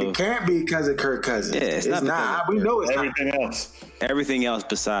because of it can't be because of Kirk Cousins. Yeah, it's not. We know it's everything not. else. Everything else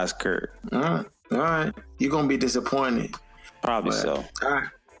besides Kirk. All right. You're gonna be disappointed. Probably so. All right.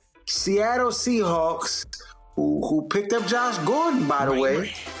 Seattle Seahawks, who picked up Josh Gordon, by the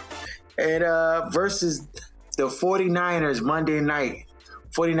way, and versus the 49ers Monday night.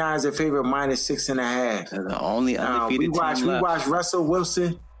 49ers are favorite minus 6.5. They're the only undefeated team left. We watched Russell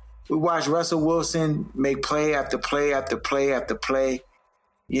Wilson. We watched Russell Wilson make play after play after play after play.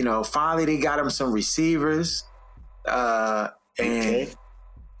 Finally they got him some receivers. And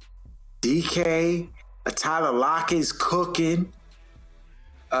DK, Tyler Lockett's cooking.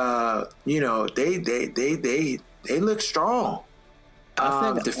 They look strong.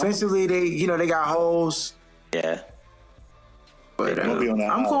 Defensively, they got holes. Yeah. But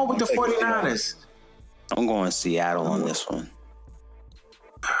I'm going with the 49ers. I'm going Seattle on this one.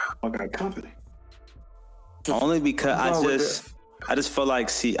 I got company. Only because I just feel like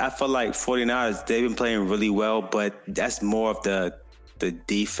 49ers, they've been playing really well, but that's more of the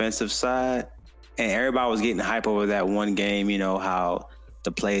defensive side. And everybody was getting hype over that one game, you know, how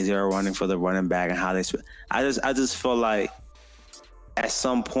the plays they were running for the running back and how they I just feel like at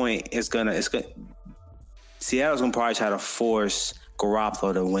some point it's gonna Seattle's gonna probably try to force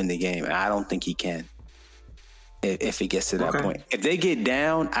Garoppolo to win the game, and I don't think he can if it gets to that point. If they get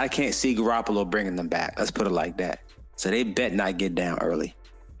down, I can't see Garoppolo bringing them back. Let's put it like that. So they bet not get down early.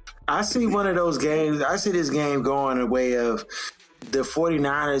 I see one of those games. I see this game going the way of the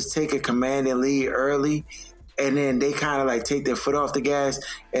 49ers take a commanding lead early, and then they kind of like take their foot off the gas,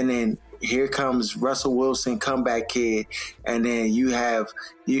 and then here comes Russell Wilson, comeback kid, and then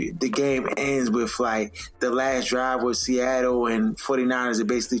the game ends with like the last drive with Seattle, and 49ers are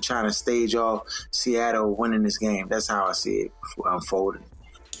basically trying to stage off Seattle winning this game. That's how I see it unfolding.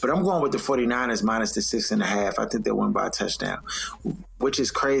 But I'm going with the 49ers minus the 6.5. I think they'll win by a touchdown, which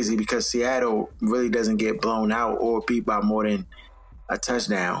is crazy because Seattle really doesn't get blown out or beat by more than a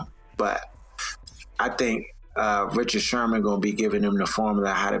touchdown. But I think Richard Sherman going to be giving them the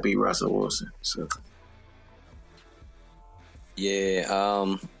formula how to beat Russell Wilson. So,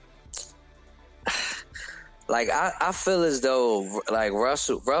 yeah, like I feel as though like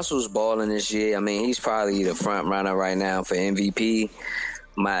Russell's balling this year. I mean, he's probably the front runner right now for MVP.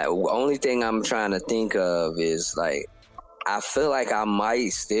 My only thing I'm trying to think of is like I feel like I might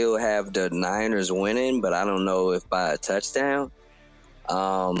still have the Niners winning, but I don't know if by a touchdown.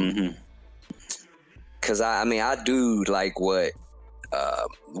 Because I do like what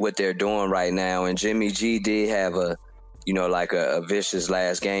they're doing right now, and Jimmy G did have a vicious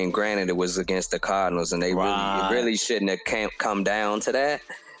last game. Granted, it was against the Cardinals, and they really shouldn't have come down to that.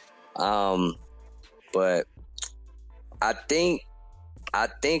 But I think I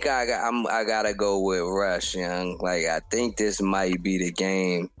gotta go with Rush, young. Like I think this might be the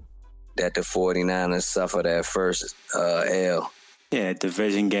game that the 49ers suffer that first L. Yeah,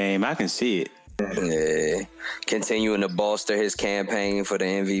 division game. I can see it. Yeah, continuing to bolster his campaign for the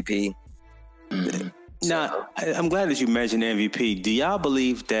MVP. Now, I'm glad that you mentioned MVP. Do y'all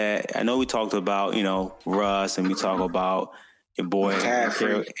believe that? I know we talked about Russ, and we talk about your boy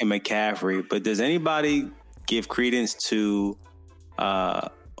McCaffrey, but does anybody give credence to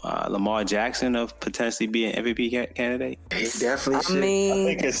Lamar Jackson of potentially being MVP candidate? He definitely should. I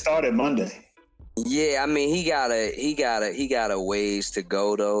think it started Monday. Yeah, I mean he got a ways to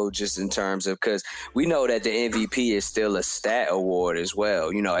go though, just in terms of because we know that the MVP is still a stat award as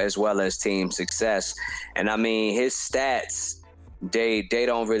well, as well as team success. And I mean his stats they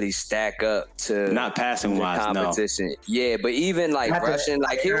don't really stack up to not passing wise competition. No. Yeah, but even like rushing,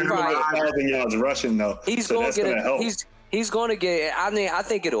 like he'll probably 1,000 yards rushing though. He's gonna get. I mean, I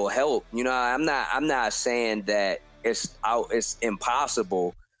think it'll help. I'm not saying that it's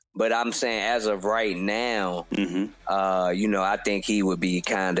impossible. But I'm saying as of right now, I think he would be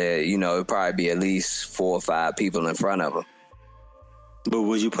kind of, it'd probably be at least 4 or 5 people in front of him. But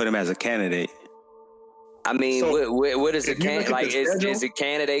would you put him as a candidate? I mean, so what is a candidate? Like, is a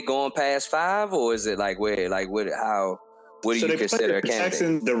candidate going past 5, or is it like where? Like, what do you consider a candidate?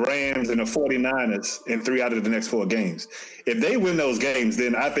 Texans, the Rams, and the 49ers in 3 out of the next 4 games. If they win those games,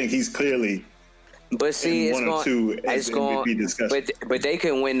 then I think he's clearly. But see, it's going. But they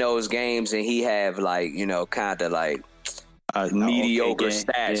can win those games, and he have like kind of like mediocre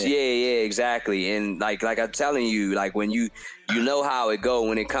stats. Yeah, exactly. And like I'm telling you, like when you know how it go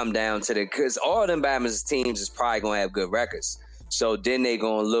when it come down to because all them Bama's teams is probably gonna have good records. So then they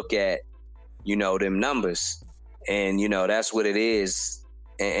gonna look at them numbers, and that's what it is.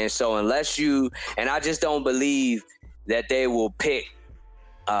 And so unless and I just don't believe that they will pick.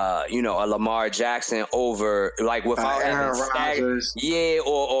 A Lamar Jackson over like without having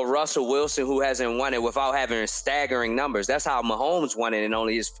or Russell Wilson who hasn't won it without having staggering numbers. That's how Mahomes won it in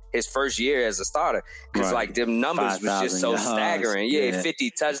only his first year as a starter because like them numbers was just so staggering.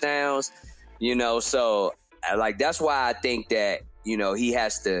 50 touchdowns. So like that's why I think that he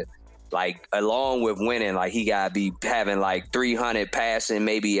has to. Like, along with winning, like, he got to be having, like, 300 passing,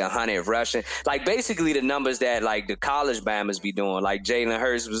 maybe 100 rushing. Like, basically the numbers that, like, the college Bammers be doing, like Jalen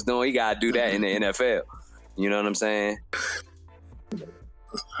Hurts was doing, he got to do that in the NFL. You know what I'm saying?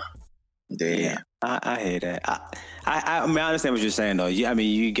 Yeah, I hear that. I mean, I understand what you're saying, though. I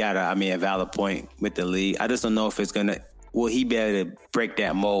mean, you got a valid point with the league. I just don't know if it's going to – will he be able to break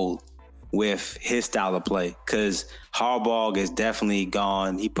that mold with his style of play? Because Harbaugh is definitely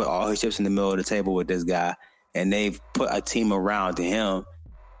gone. He put all his chips in the middle of the table with this guy, and they've put a team around him.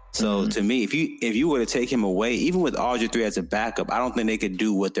 So to me, if you were to take him away, even with RG3 as a backup, I don't think they could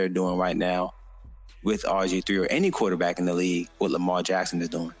do what they're doing right now. with RG3 or any quarterback in the league what Lamar Jackson is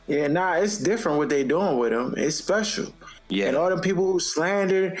doing. Yeah, it's different what they doing with him. It's special. Yeah. And all the people who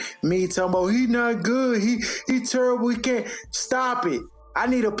slandered me talking about he not good, he terrible, he can't. Stop it. I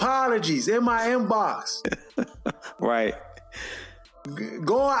need apologies in my inbox. Right.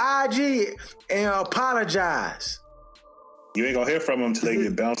 Go on IG and apologize. You ain't gonna hear from them until they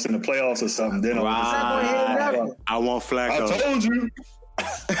get bounced in the playoffs or something. Then I want Flacco. I told you.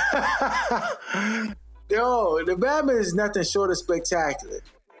 Yo, the Bama is nothing short of spectacular.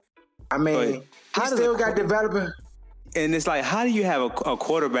 I mean, he still got developing. And it's like, how do you have a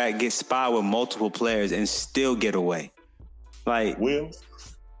quarterback get spied with multiple players and still get away? Like,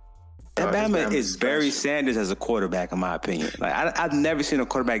 Bama is Barry Sanders as a quarterback, in my opinion. Like, I've never seen a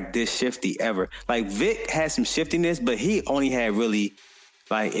quarterback this shifty ever. Like, Vic had some shiftiness, but he only had really,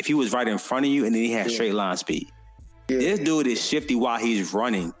 like, if he was right in front of you and then he had straight line speed. Yeah. This dude is shifty while he's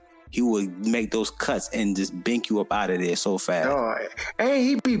running. He would make those cuts and just bink you up out of there so fast. Oh, and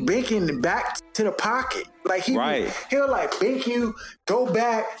he'd be binking back to the pocket. Like, he'll like bink you, go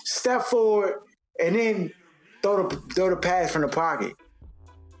back, step forward, and then throw the pass from the pocket.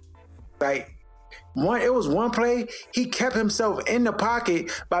 Like, it was one play, he kept himself in the pocket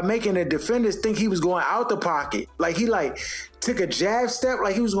by making the defenders think he was going out the pocket. Like, he took a jab step,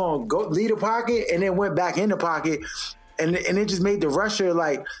 like he was going to go leave the pocket, and then went back in the pocket, and it just made the rusher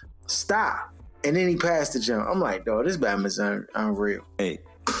stop. And then he passed the jump. I'm like, dog, this Batman's unreal. Hey.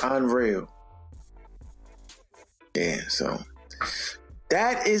 Unreal. Yeah, so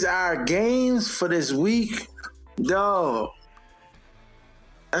that is our games for this week. Dog.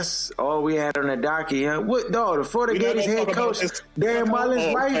 That's all we had on the docket. Huh? What, dog? The Florida Gators head coach, Darren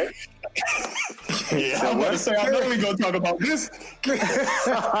Mullen's wife. Yeah, I'm about to say, I know we're going to talk about this.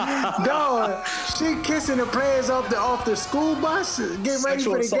 Dog, she kissing the players off the school bus, getting ready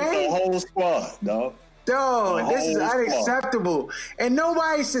for the game. The whole squad, dog. Dog, this is unacceptable. And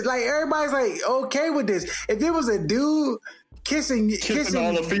nobody said, like, everybody's like, okay with this. If there was a dude kissing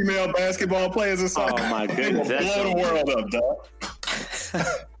all the female basketball players or something, oh my goodness, blow the world up, dog.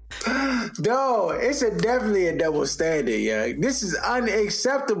 Dog, it's definitely a double standard, yeah. This is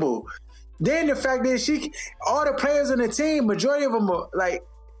unacceptable. Then the fact that all the players on the team, majority of them are like,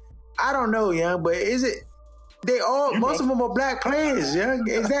 I don't know, young, but is it? Most of them are black players, young.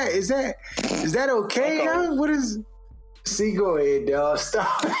 Is that okay, young? What is? See, go ahead, dog.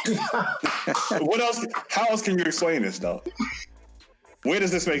 Stop. What else? How else can you explain this, dog? Where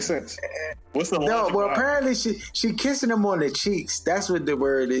does this make sense? What's the logic? No, well, apparently she kissing him on the cheeks. That's what the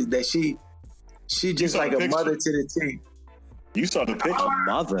word is. That she just like a mother to the team. You saw the picture,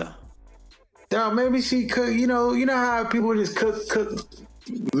 mother. No, maybe she cook. You know how people just cook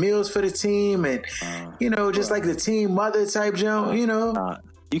meals for the team, and just like the team mother type jump.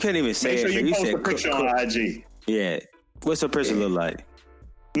 You can't even say it. Make sure you post a picture on IG. Yeah, what's her picture look like?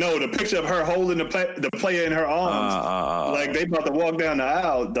 No, the picture of her holding the player in her arms, like they about to walk down the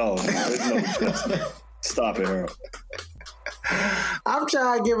aisle. Dog, stop it, Earl. I'm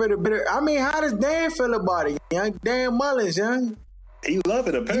trying to give it a bit. I mean, how does Dan feel about it, young? Dan Mullins, young. He love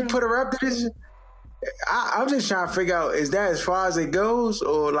it. Apparently, he put her up to this. I'm just trying to figure out, is that as far as it goes,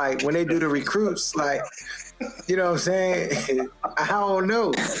 or like when they do the recruits, like, you know what I'm saying? I don't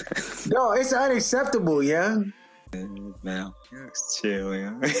know. No, it's unacceptable, young. Man, chill,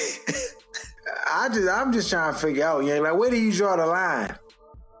 yeah. I'm just trying to figure out, yeah. Like, where do you draw the line?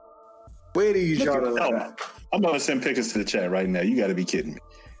 Where do you draw the line? I'm about to send pictures to the chat right now. You got to be kidding me.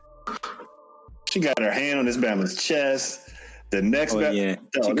 She got her hand on this Bama's chest. The next yeah.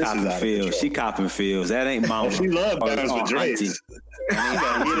 She copping fields. She copping fields. That ain't mama. She love Bama's with Drake.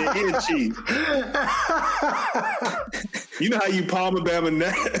 You know how you palm a Bama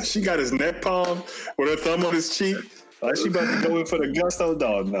neck? She got his neck palm with her thumb on his cheek. Like she about to go in for the gusto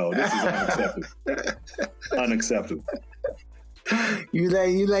dog. No, this is unacceptable. Unacceptable. You let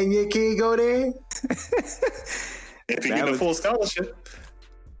your kid go there? If he get a full scholarship.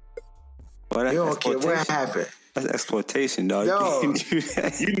 Well, you don't care what happened. That's exploitation, dog. No.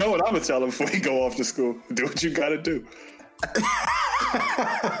 You know what I'm gonna tell him before he go off to school. Do what you gotta do.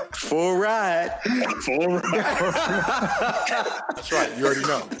 Full ride. Full ride. That's right. You already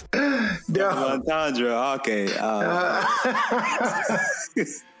know. Entendre. Okay.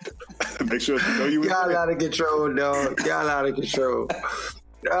 Make sure you know you. Y'all out of control, dog. Y'all out of control.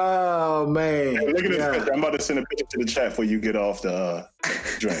 Oh man! Hey, look at this picture. I'm about to send a picture to the chat before you get off the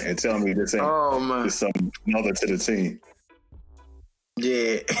drink and tell me this ain't this some mother to the team.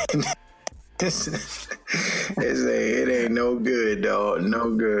 Yeah, it ain't no good, dog. No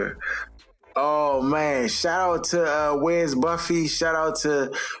good. Oh man! Shout out to Where's Buffy? Shout out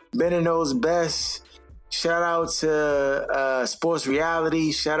to Ben and Those Best. Shout out to Sports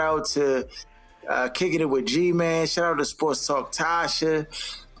Reality. Shout out to Kicking It with G-Man. Shout out to Sports Talk Tasha.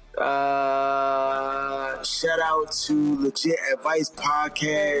 Shout out to Legit Advice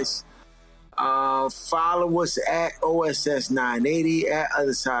Podcast. Follow us at OSS980 at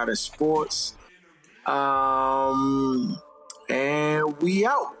Other Side of Sports. And we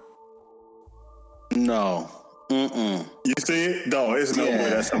out. No. You see it? No, it's no way.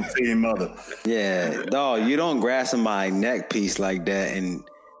 That's some team mother. Yeah, dog, you don't grab somebody's neck piece like that and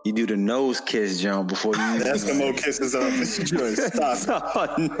you do the nose kiss, John, before you... That's the more kisses up.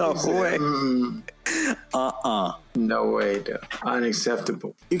 Stop. No way. No way, though.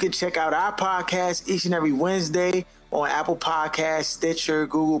 Unacceptable. You can check out our podcast each and every Wednesday on Apple Podcasts, Stitcher,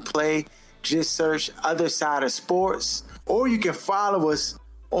 Google Play. Just search Other Side of Sports. Or you can follow us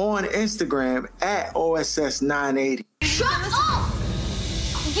on Instagram at OSS980. Shut up!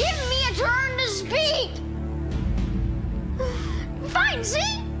 Give me a turn to speak! Fine, see?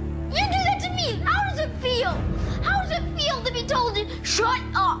 You do that to me. How does it feel? How does it feel to be told to shut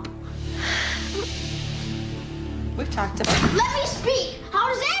up? We've talked about it. Let me speak. How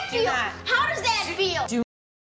does that feel? How does that feel?